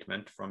this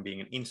statement from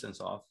being an instance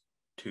of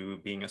to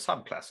being a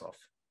subclass of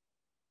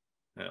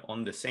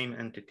on the same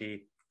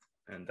entity,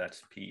 and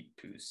that's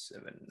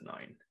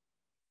P279.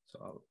 So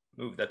I'll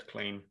move that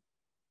claim.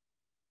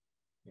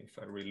 If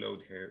I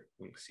reload here,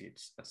 we'll see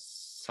it's a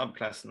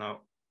subclass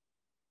now.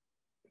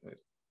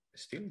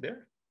 Still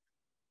there?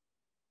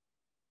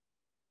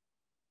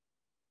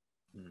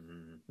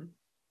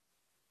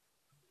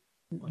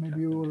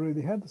 Maybe you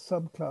already had the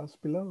subclass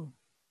below.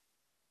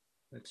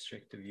 Let's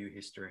check the view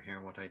history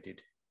here, what I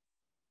did.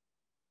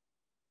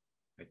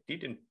 I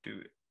didn't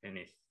do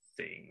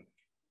anything.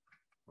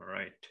 All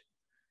right.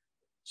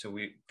 So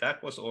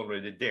that was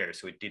already there,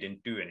 so it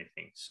didn't do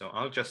anything. So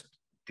I'll just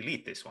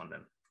delete this one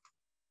then.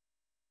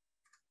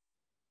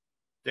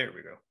 There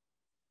we go.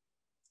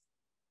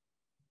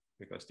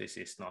 Because this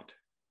is not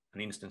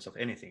an instance of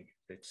anything.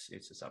 It's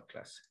a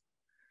subclass.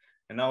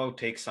 And now it'll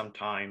take some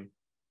time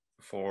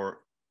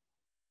for,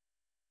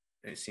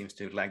 it seems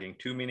to lagging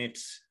 2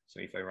 minutes. So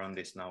if I run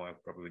this now, I'll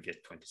probably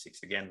get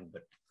 26 again,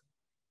 but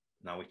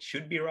now it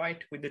should be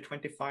right with the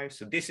 25.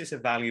 So this is a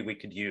value we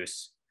could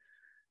use,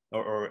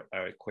 or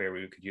a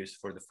query we could use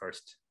for the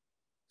first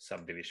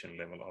subdivision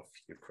level of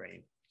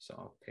Ukraine. So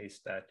I'll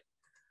paste that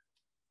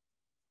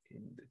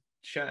in the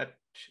chat.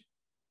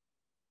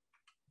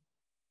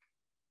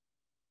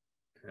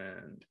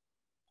 And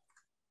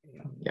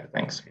yeah,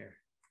 thanks. Here.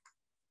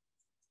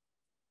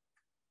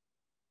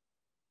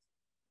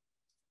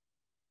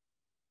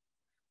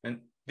 And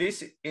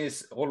this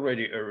is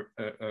already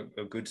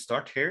a good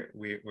start here.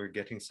 We're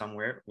getting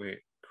somewhere. We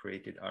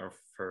created our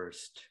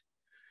first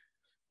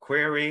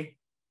query,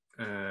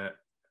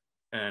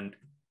 and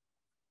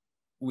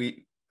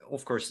we,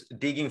 of course,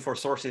 digging for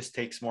sources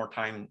takes more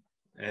time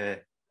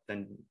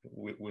than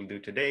we'll do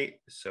today.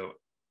 So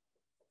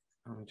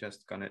I'm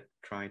just gonna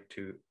try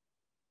to,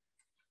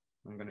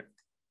 I'm gonna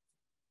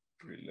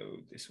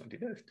reload this one.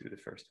 Did I do the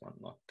first one?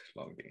 Not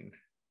logged in.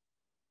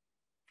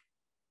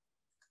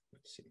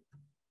 Let's see,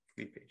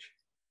 free page.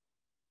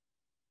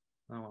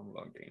 Now I'm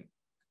logged in,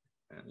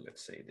 and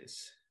let's say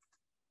this.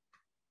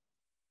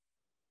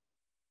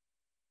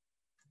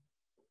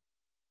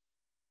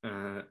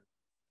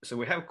 So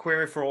we have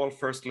query for all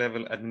first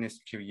level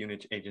administrative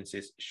unit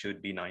agencies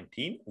should be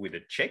 19 with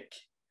a check.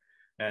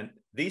 And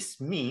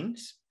this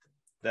means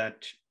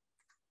that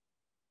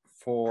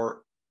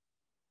for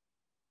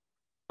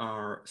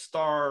our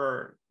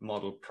star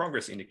model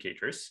progress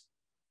indicators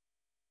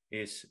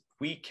is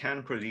we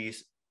can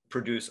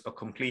produce a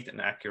complete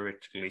and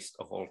accurate list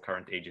of all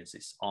current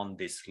agencies on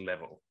this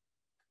level.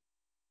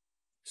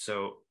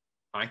 So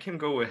I can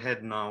go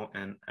ahead now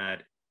and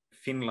add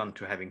Finland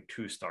to having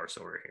 2 stars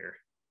over here.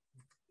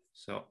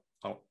 So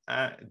I'll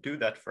do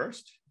that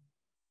first.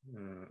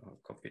 I'll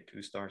copy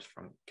 2 stars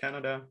from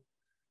Canada,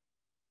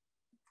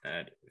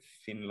 add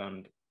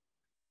Finland.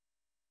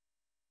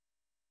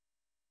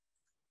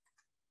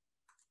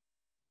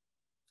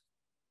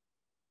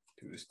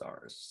 Two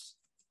stars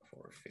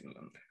for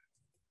Finland.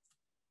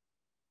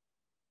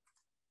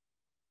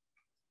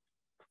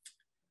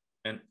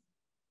 And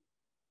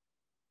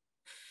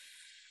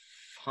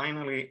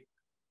finally,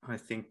 I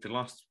think the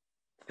last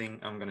thing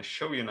I'm going to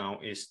show you now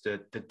is the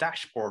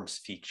dashboards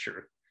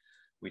feature,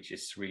 which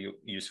is really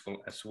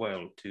useful as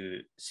well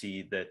to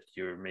see that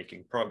you're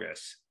making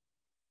progress.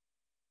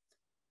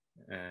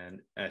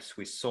 And as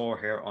we saw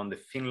here on the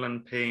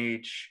Finland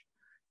page,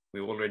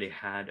 we already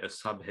had a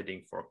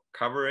subheading for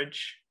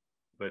coverage,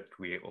 but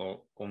we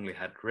only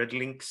had red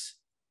links.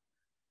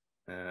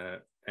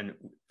 And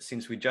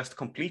since we just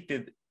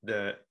completed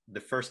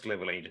the first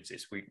level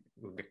agencies,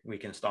 we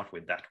can start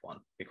with that one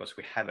because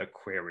we have a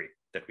query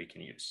that we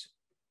can use.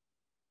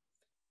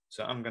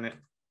 So I'm going to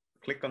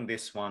click on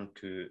this one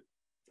to,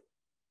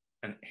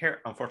 and here,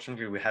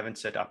 unfortunately, we haven't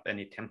set up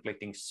any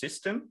templating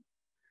system.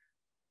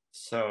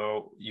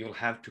 So you'll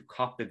have to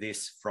copy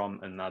this from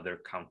another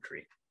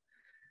country.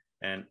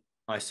 And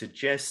I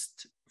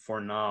suggest for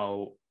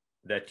now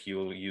that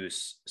you'll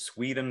use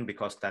Sweden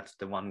because that's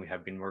the one we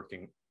have been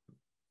working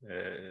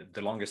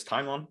the longest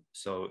time on.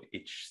 So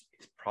it's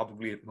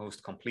probably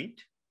most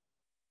complete.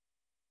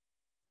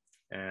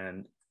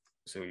 And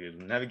so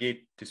you'll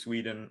navigate to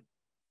Sweden,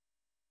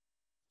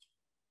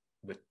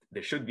 but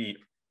there should be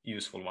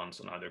useful ones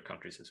on other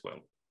countries as well.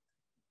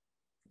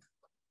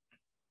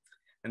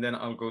 And then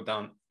I'll go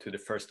down to the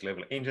first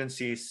level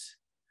agencies.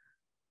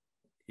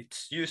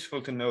 It's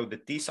useful to know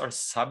that these are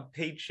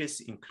sub-pages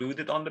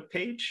included on the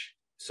page.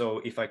 So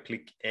if I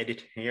click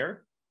edit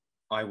here,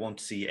 I won't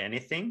see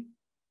anything.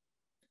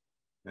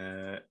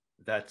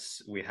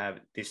 We have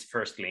this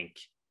first link,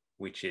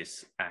 which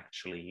is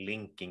actually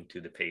linking to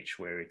the page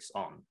where it's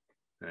on.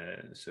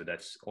 So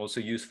that's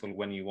also useful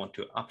when you want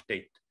to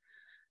update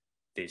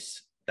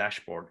this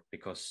dashboard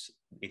because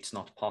it's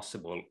not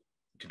possible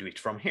to do it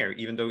from here.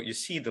 Even though you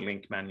see the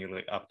link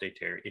manually update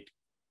here,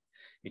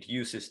 it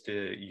uses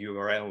the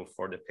URL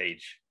for the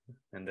page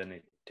and then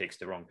it takes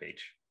the wrong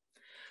page.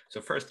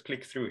 So first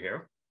click through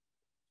here.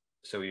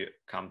 So you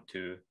come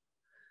to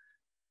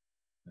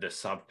the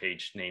sub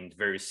page named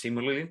very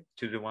similarly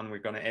to the one we're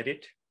going to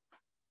edit.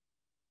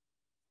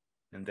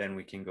 And then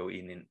we can go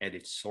in and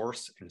edit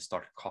source and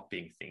start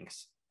copying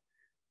things.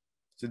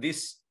 So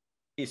this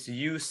is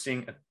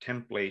using a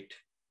template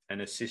and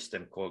a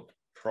system called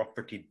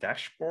property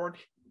dashboard.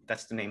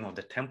 That's the name of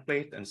the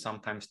template. And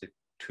sometimes the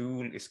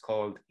tool is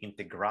called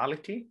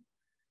integrality.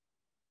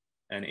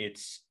 And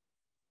it's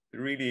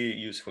really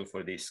useful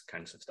for these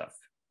kinds of stuff.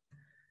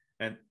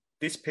 And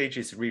this page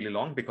is really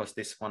long because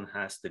this one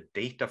has the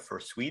data for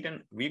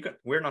Sweden.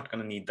 We're not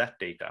going to need that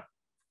data.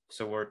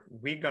 So what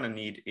we're going to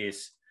need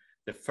is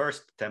the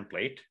first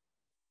template,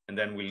 and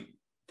then we'll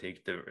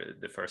take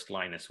the first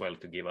line as well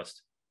to give us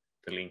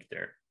the link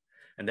there.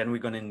 And then we're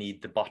going to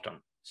need the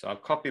bottom. So I'll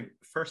copy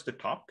first the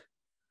top,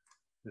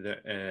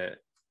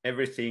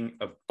 everything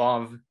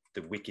above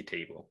the wiki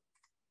table.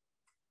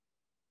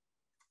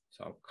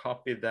 So I'll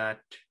copy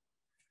that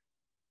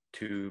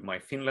to my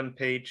Finland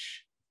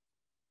page.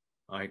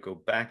 I go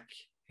back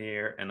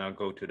here and I'll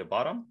go to the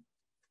bottom,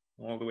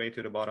 all the way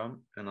to the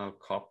bottom, and I'll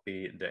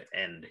copy the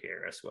end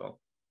here as well.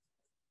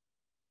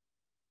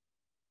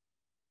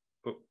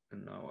 Oh,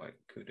 and now I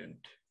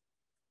couldn't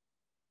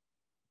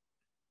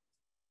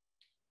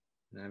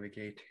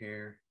navigate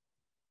here.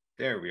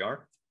 There we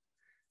are.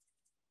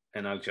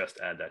 And I'll just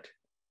add that.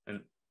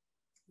 And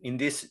in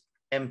this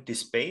empty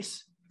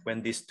space,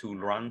 when this tool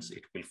runs,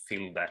 it will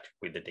fill that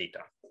with the data.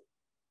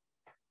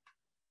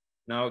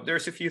 Now,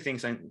 there's a few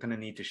things I'm going to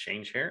need to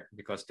change here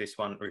because this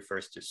one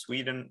refers to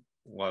Sweden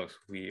while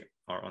we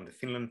are on the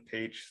Finland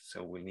page.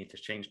 So we'll need to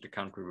change the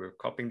country we're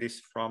copying this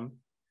from.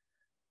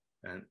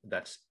 And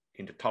that's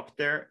in the top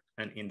there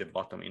and in the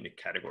bottom in the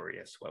category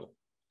as well.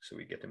 So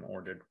we get them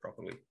ordered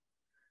properly.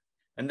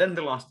 And then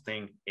the last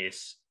thing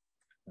is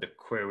the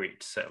query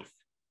itself.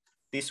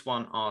 This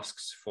one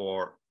asks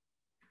for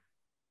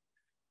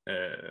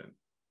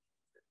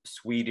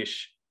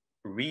Swedish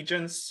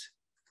regions.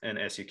 And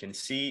as you can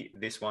see,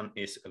 this one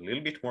is a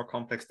little bit more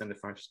complex than the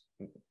first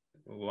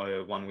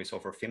one we saw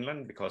for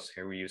Finland, because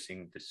here we're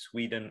using the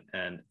Sweden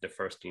and the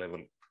first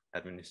level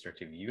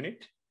administrative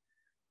unit.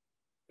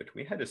 But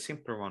we had a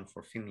simpler one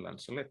for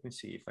Finland. So let me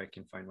see if I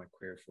can find my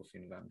query for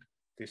Finland.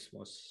 This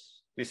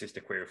is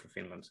the query for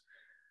Finland.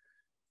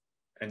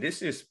 And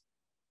this is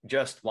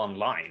just one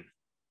line.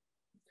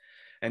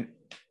 And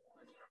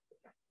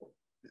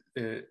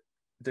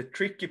the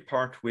tricky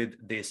part with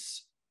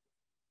this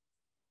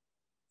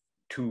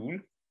tool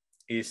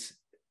is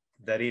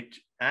that it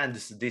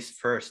adds this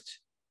first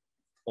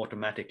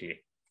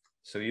automatically.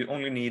 So you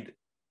only need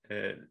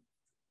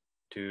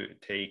to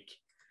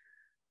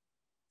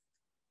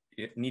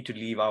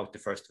leave out the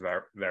first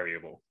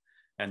variable.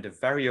 And the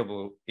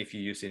variable, if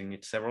you're using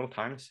it several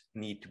times,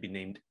 need to be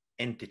named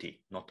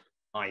entity, not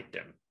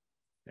item.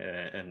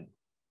 And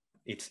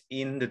it's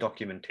in the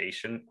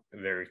documentation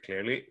very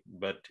clearly,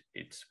 but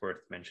it's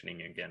worth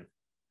mentioning again.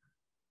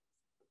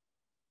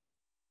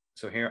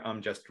 So here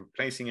I'm just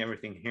replacing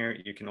everything here.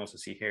 You can also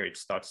see here it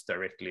starts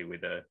directly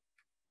with a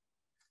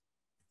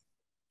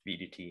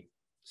VDT.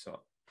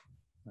 So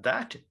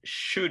that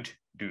should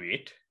do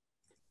it.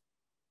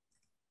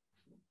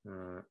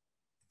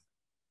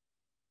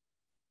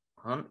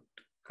 I'm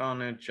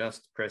gonna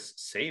just press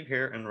save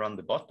here and run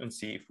the bot and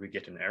see if we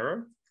get an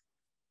error.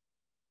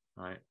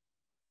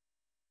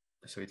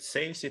 So it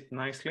saves it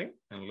nicely,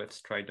 and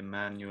let's try to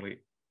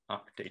manually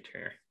update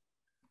here.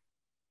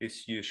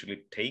 This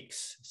usually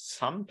takes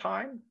some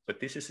time, but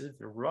this is a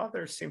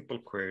rather simple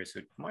query, so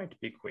it might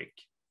be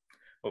quick.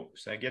 Oh,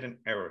 so I get an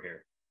error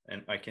here,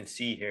 and I can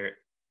see here,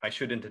 I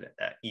shouldn't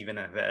even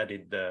have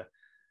added the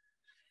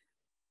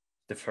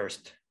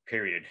first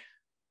period.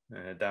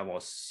 That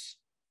was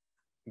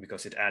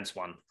because it adds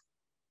one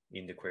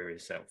in the query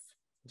itself.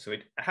 So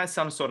it has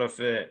some sort of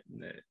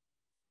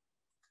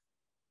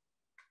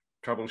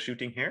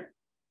troubleshooting here.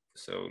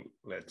 So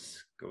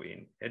let's go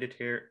in, edit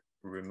here,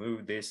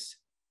 remove this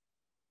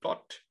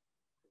plot,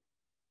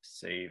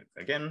 save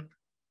again,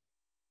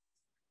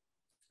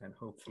 and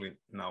hopefully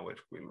now it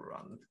will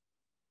run.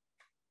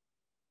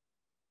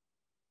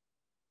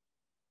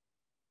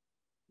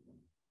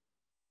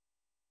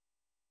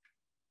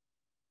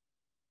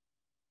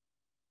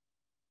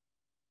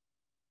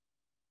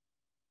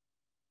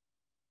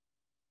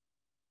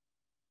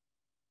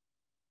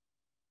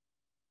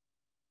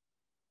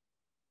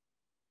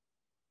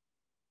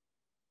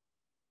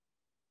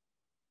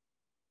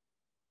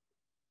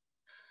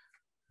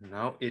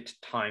 Now it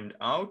timed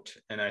out,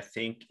 and I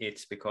think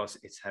it's because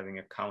it's having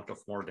a count of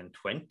more than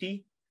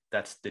 20.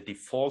 That's the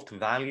default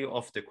value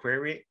of the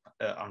query.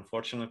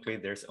 Unfortunately,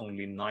 there's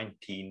only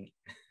 19.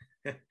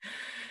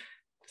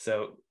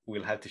 So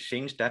we'll have to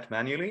change that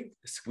manually.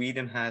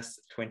 Sweden has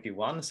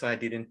 21, so I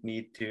didn't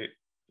need to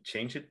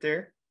change it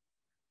there.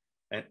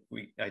 And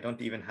I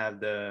don't even have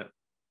the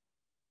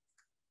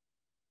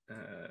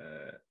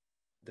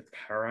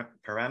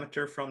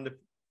parameter from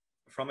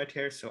it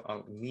here, so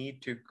I'll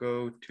need to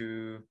go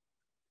to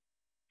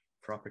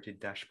property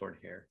dashboard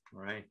here,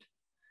 right?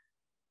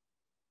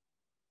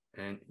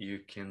 And you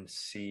can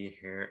see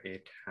here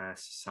it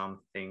has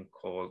something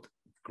called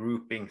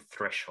grouping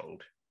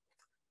threshold.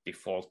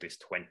 Default is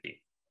 20,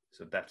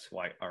 so that's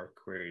why our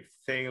query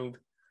failed.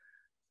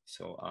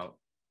 So I'll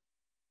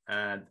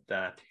add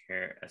that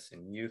here as a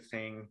new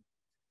thing.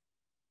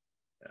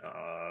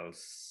 I'll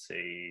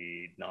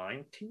say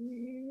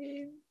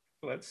 19.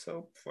 Let's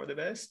hope for the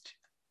best.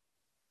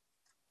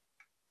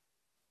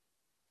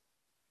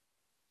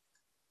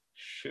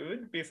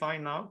 Should be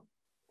fine now.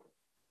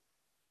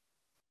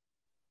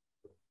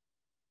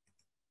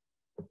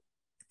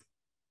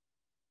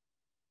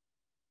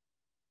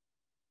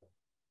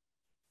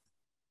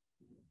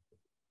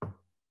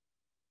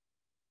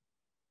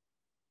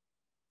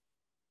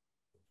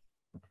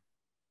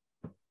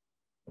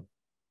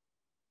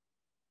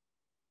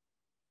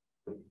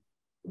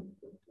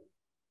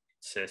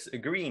 Says a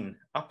green,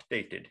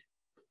 updated.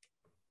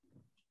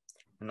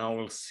 And now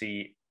we'll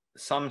see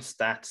some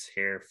stats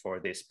here for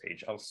this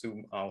page. I'll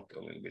zoom out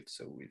a little bit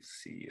so we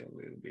see a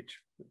little bit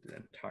the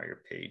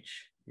entire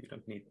page. You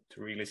don't need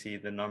to really see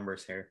the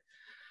numbers here.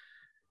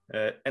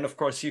 And of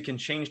course, you can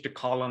change the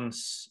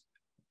columns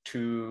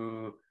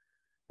to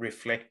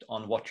reflect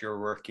on what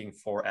you're working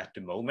for at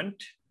the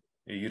moment.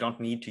 You don't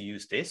need to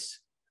use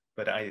this,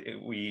 but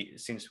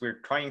since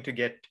we're trying to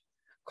get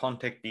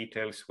contact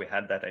details, we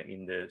had that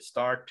in the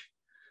start.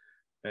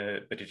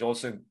 But it's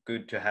also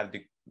good to have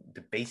the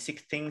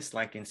basic things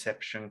like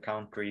inception,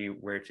 country,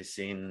 where it is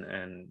in,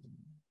 and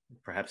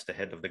perhaps the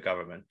head of the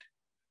government.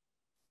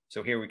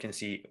 So here we can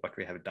see what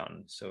we have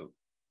done. So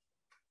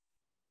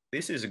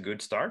this is a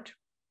good start.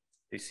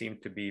 They seem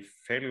to be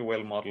fairly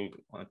well modeled,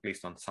 at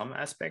least on some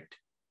aspect.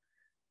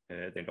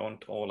 They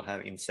don't all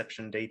have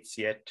inception dates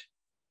yet.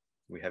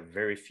 We have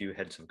very few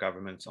heads of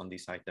governments on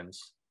these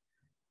items.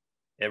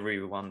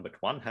 Everyone but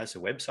one has a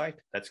website.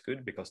 That's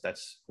good because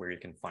that's where you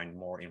can find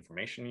more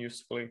information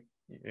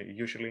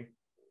usually.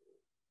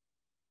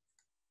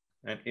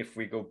 And if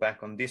we go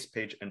back on this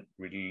page and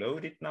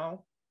reload it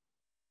now,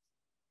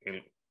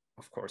 it'll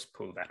of course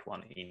pull that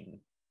one in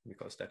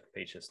because that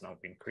page has now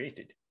been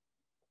created.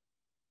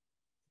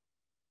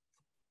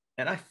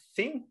 And I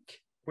think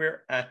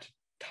we're at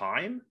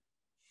time.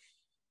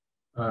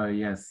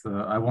 Yes,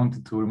 I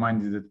wanted to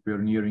remind you that we're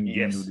nearing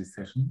the end of this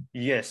session.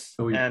 Yes,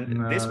 so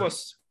and this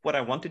was what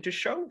I wanted to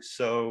show.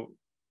 So,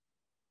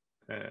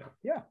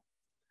 yeah.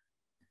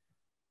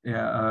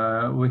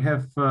 Yeah, we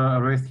have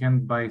a raised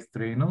hand by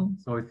Strano.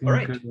 So I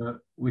think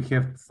we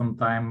have some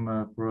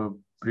time for a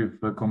brief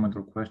comment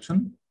or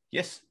question.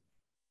 Yes,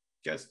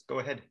 just go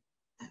ahead.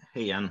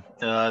 Hey, Jan.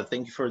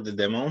 Thank you for the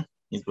demo.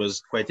 It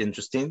was quite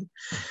interesting.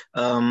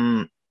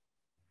 I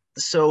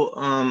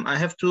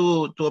have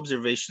two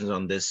observations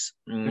on this.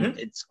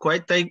 It's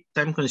quite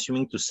time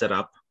consuming to set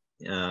up,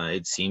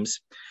 it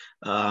seems.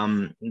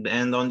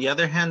 And on the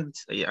other hand,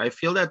 I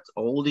feel that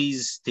all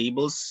these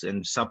tables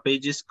and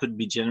subpages could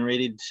be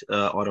generated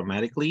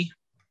automatically.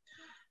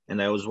 And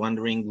I was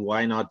wondering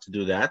why not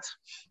do that.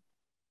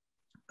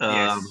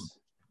 Yes,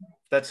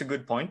 that's a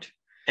good point.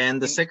 And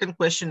the second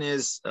question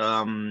is,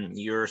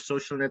 your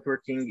social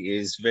networking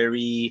is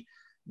very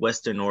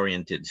Western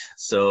oriented.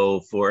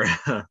 So for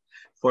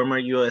former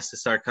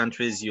USSR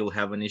countries, you'll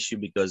have an issue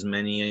because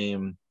many,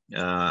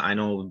 I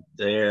know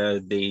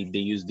they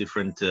use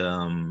different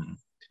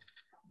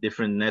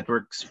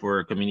networks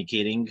for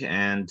communicating,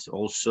 and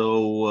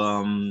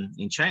also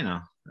in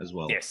China as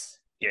well.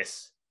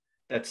 Yes,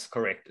 that's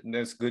correct.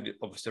 That's good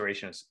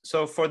observations.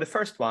 So for the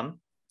first one,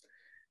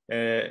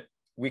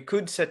 we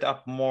could set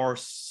up more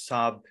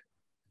sub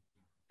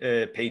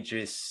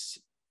pages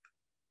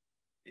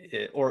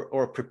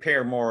or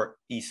prepare more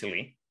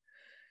easily.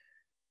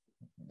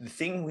 The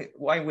thing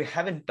why we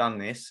haven't done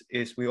this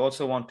is we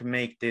also want to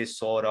make this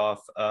sort of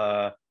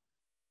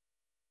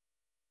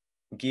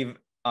give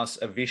us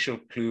a visual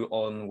clue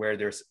on where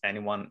there's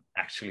anyone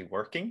actually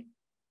working.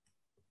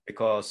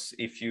 Because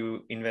if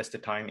you invest the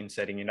time in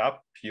setting it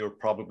up, you're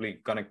probably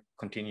going to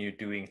continue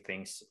doing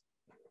things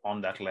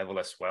on that level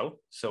as well.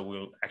 So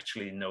we'll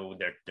actually know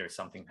that there's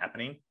something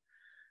happening.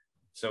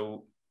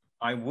 So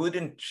I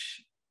wouldn't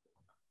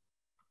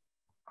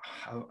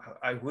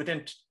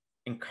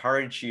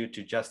encourage you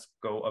to just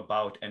go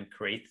about and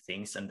create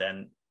things and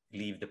then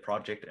leave the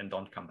project and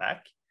don't come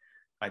back.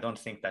 I don't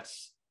think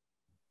that's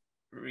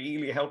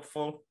really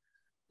helpful.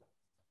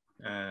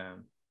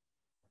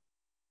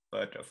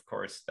 But of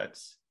course,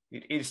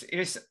 it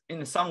is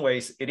in some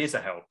ways, it is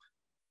a help,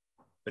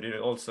 but it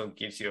also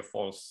gives you a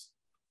false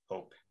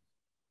hope.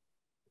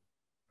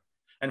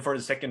 And for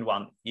the second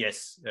one,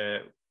 yes,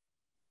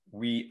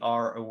 we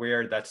are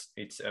aware that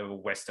it's a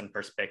Western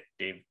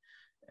perspective,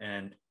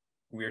 and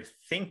we're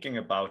thinking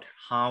about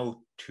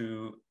how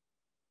to,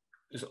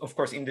 of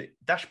course, in the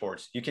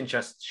dashboards, you can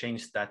just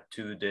change that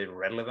to the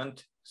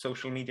relevant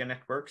social media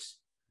networks,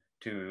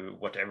 to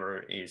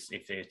whatever is,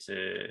 if it's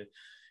a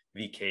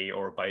VK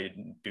or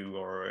Baidu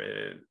or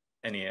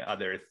any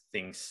other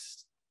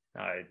things.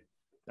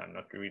 I'm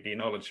not really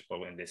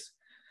knowledgeable in this.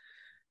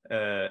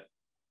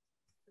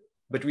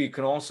 But we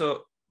can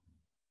also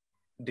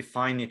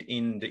define it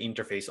in the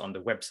interface on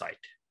the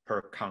website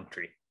per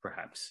country,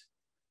 perhaps.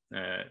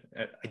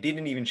 I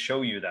didn't even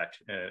show you that.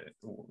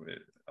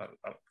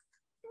 I'll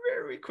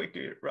very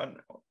quickly run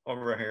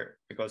over here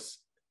because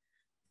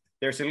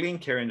there's a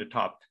link here in the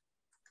top.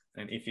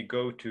 And if you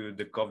go to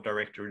the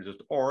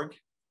govdirectory.org,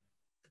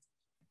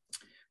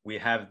 we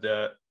have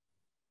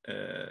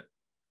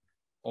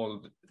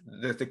all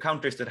the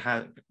countries that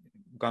have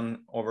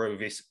gone over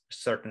this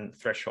certain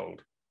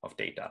threshold of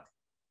data,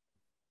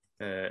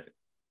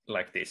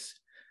 like this.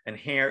 And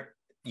here,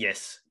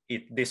 yes,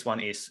 this one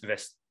is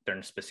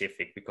Western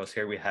specific because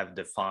here we have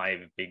the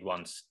 5 big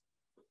ones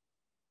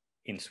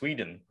in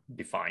Sweden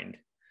defined.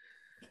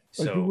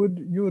 But so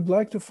you would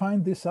like to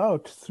find this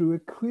out through a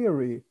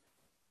query,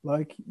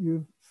 like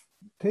you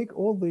take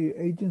all the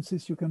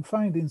agencies you can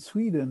find in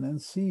Sweden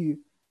and see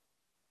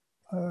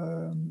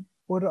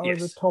what are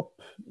the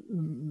top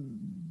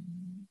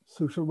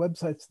social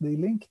websites they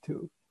link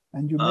to,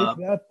 and you make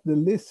that the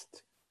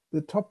list.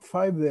 The top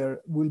 5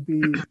 there will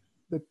be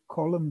the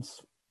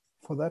columns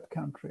for that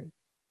country.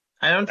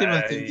 I don't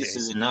even think this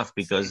is enough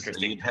because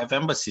you'd have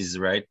embassies,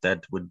 right,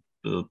 that would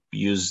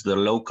use the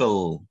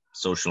local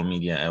social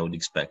media, I would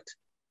expect.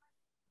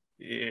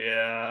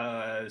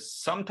 Yeah,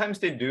 sometimes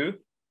they do.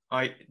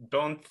 I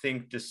don't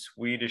think the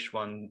Swedish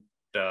one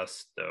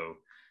does, though,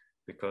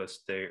 because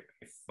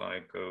if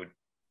I go,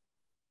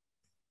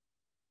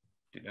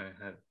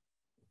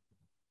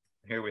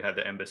 here we have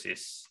the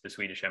embassies, the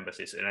Swedish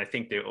embassies, and I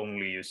think they're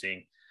only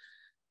using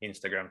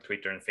Instagram,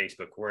 Twitter, and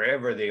Facebook,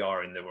 wherever they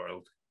are in the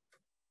world.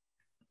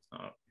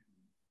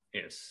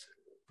 Yes.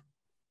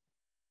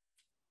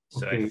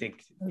 So okay. I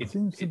think it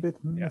seems a bit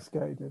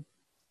misguided.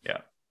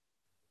 Yeah.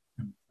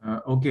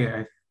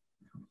 Okay,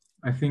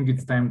 I think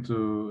it's time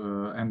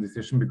to end the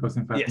session because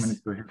in 5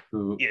 minutes we have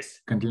to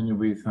continue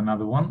with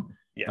another one.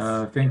 Yes.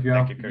 Thank you,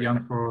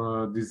 Jan,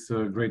 for this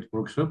great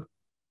workshop.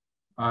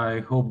 I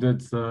hope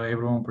that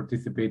everyone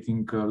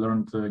participating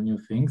learned new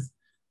things,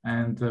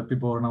 and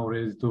people are now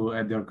ready to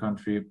add their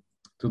country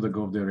to the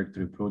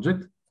Govdirectory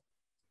project.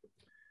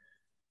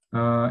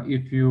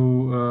 If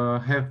you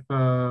have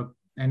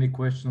any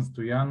questions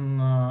to Jan,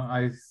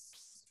 I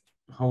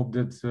hope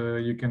that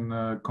you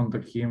can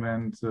contact him,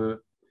 and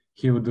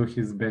he will do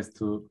his best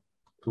to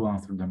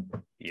answer them.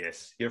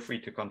 Yes, you're free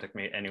to contact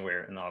me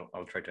anywhere, and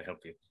I'll try to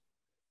help you.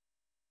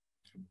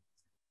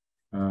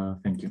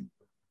 Thank you.